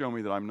show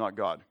me that I'm not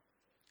God.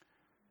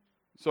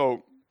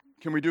 So,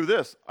 can we do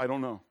this? I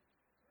don't know.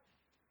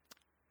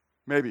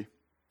 Maybe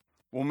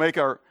we'll make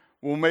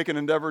an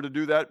endeavor to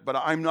do that, but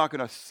I'm not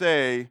going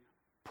to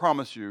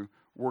promise you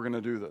we're going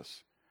to do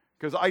this,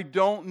 because I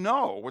don't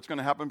know what's going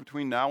to happen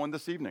between now and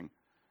this evening.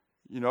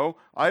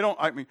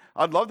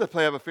 I'd love to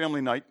have a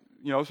family night,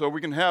 so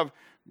we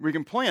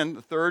can plan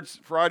the third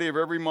Friday of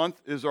every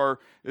month is our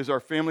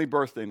family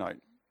birthday night.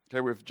 Okay,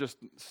 we've just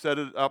set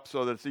it up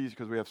so that it's easy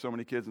because we have so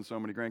many kids and so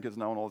many grandkids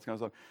now and all this kind of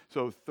stuff.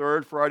 So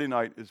third Friday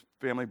night is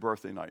family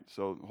birthday night.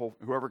 So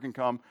whoever can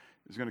come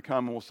is going to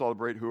come, and we'll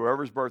celebrate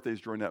whoever's birthday is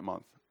during that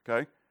month.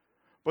 Okay?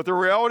 But the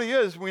reality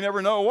is we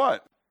never know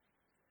what.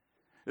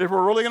 If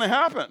we're really going to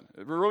happen,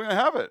 if we're really going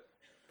to have it.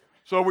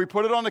 So we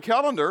put it on the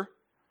calendar,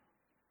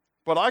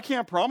 but I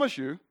can't promise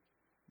you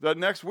that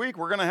next week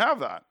we're going to have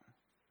that.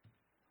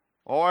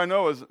 All I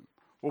know is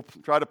we'll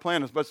try to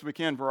plan as best as we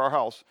can for our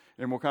house,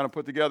 and we'll kind of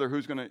put together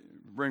who's going to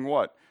bring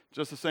what.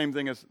 Just the same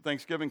thing as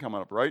Thanksgiving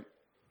coming up, right?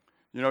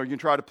 You can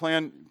try to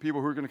plan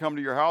people who are going to come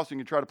to your house, and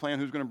you can try to plan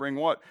who's going to bring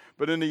what.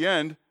 But in the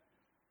end,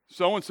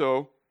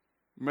 so-and-so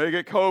may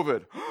get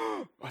COVID.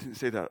 I didn't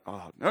say that.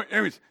 No,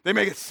 anyways, they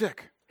may get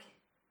sick.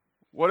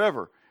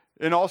 Whatever.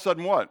 And all of a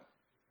sudden what?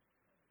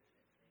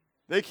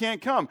 They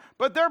can't come.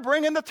 But they're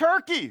bringing the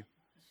turkey.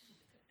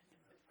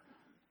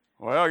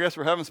 Well, I guess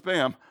we're having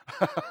spam.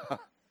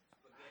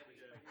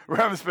 We're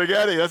having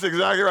spaghetti. That's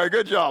exactly right.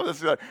 Good job.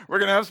 We're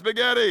going to have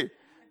spaghetti.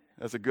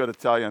 That's a good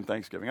Italian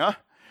Thanksgiving, huh?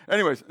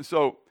 Anyways,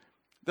 so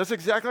that's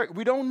exactly right.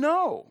 We don't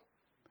know.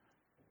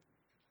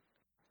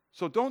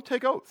 So don't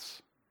take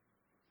oaths.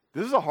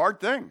 This is a hard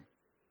thing.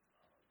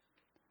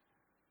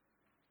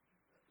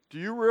 Do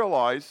you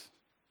realize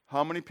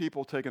how many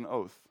people take an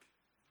oath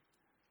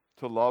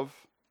to love,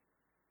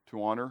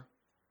 to honor,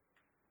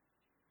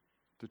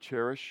 to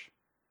cherish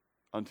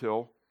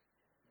until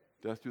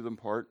death do them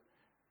part,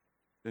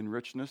 in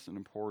richness and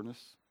in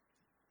poorness,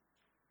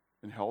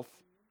 in health,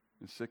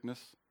 in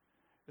sickness?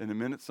 And the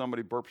minute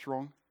somebody burps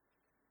wrong,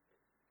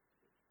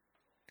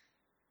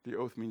 the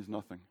oath means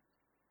nothing.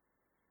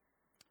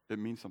 It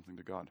means something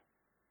to God.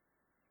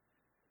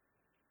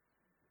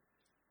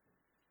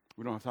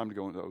 We don't have time to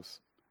go into oaths.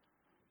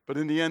 But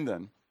in the end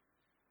then,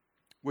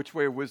 which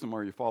way of wisdom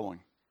are you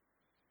following?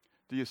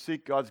 Do you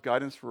seek God's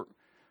guidance for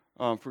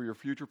your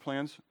future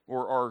plans,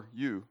 or are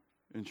you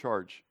in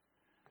charge?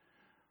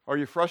 Are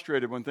you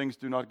frustrated when things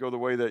do not go the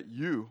way that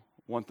you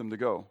want them to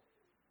go?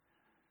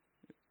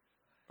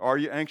 Are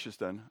you anxious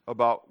then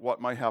about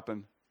what might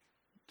happen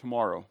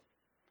tomorrow?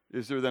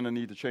 Is there then a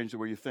need to change the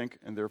way you think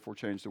and therefore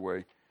change the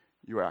way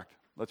you act?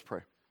 Let's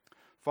pray.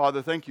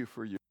 Father, thank you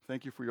for you.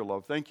 Thank you for your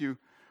love. Thank you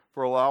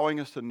for allowing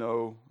us to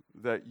know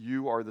that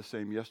you are the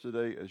same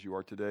yesterday as you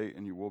are today,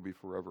 and you will be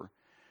forever.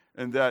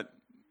 And that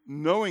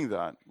knowing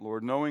that,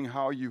 Lord, knowing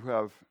how you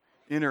have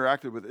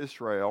interacted with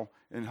Israel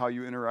and how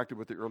you interacted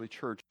with the early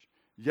church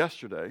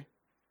yesterday,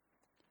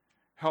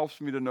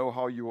 helps me to know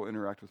how you will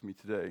interact with me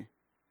today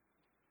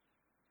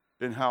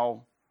and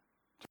how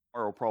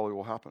tomorrow probably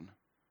will happen.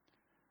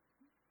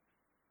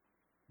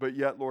 But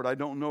yet, Lord, I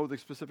don't know the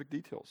specific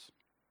details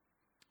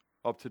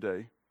of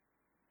today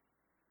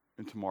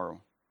and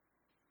tomorrow.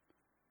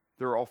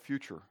 They're all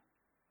future.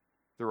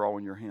 They're all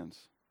in your hands.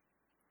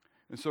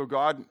 And so,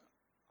 God,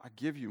 I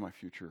give you my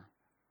future.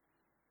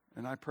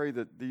 And I pray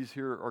that these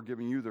here are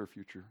giving you their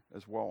future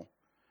as well.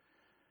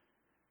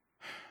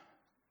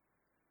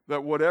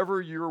 that whatever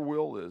your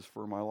will is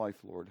for my life,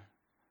 Lord,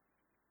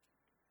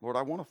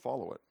 I want to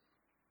follow it.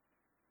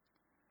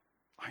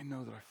 I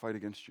know that I fight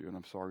against you, and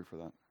I'm sorry for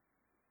that.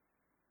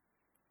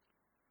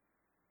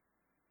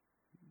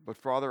 But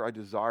Father, I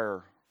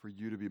desire for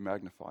you to be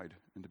magnified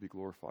and to be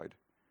glorified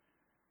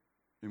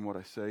in what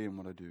I say and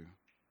what I do.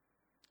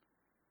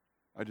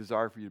 I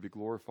desire for you to be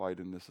glorified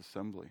in this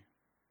assembly,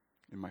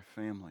 in my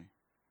family,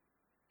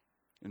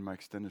 in my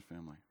extended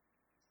family.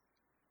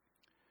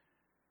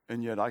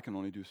 And yet I can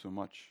only do so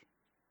much.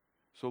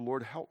 So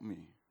Lord, help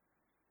me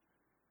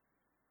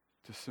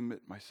to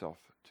submit myself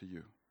to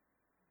you,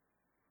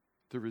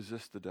 to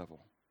resist the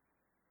devil.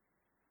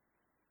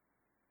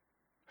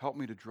 Help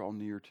me to draw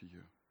near to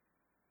you.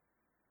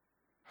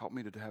 Help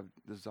me to have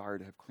desire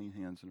to have clean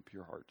hands and a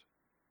pure heart.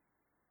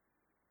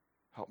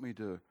 Help me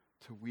to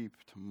weep,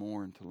 to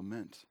mourn, to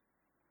lament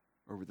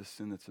over the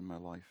sin that's in my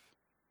life.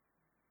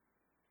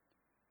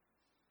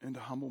 And to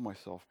humble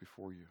myself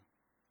before you.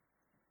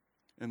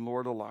 And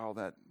Lord, allow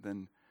that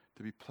then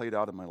to be played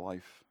out in my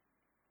life.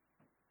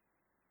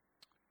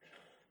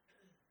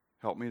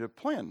 Help me to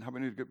plan. Help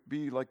me to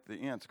be like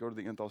the ants, go to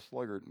the ant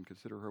sluggard and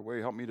consider her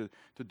way. Help me to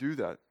do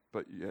that.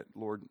 But yet,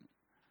 Lord,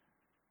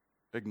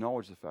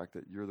 acknowledge the fact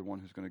that you're the one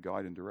who's going to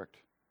guide and direct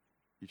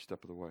each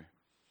step of the way.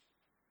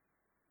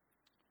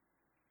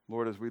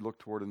 Lord, as we look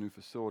toward a new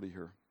facility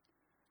here,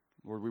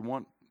 Lord, we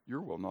want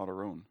your will, not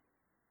our own.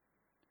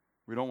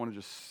 We don't want to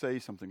just say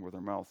something with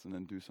our mouth and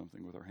then do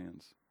something with our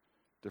hands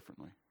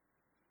differently.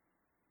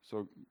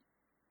 So,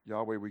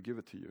 Yahweh, we give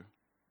it to you.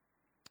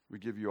 We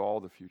give you all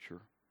the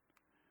future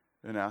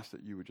and ask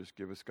that you would just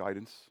give us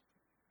guidance,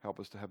 help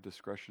us to have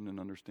discretion and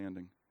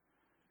understanding,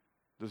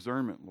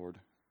 discernment, Lord,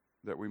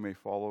 that we may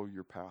follow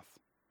your path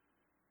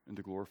and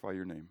to glorify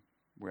your name.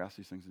 We ask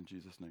these things in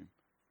Jesus' name.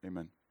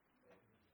 Amen.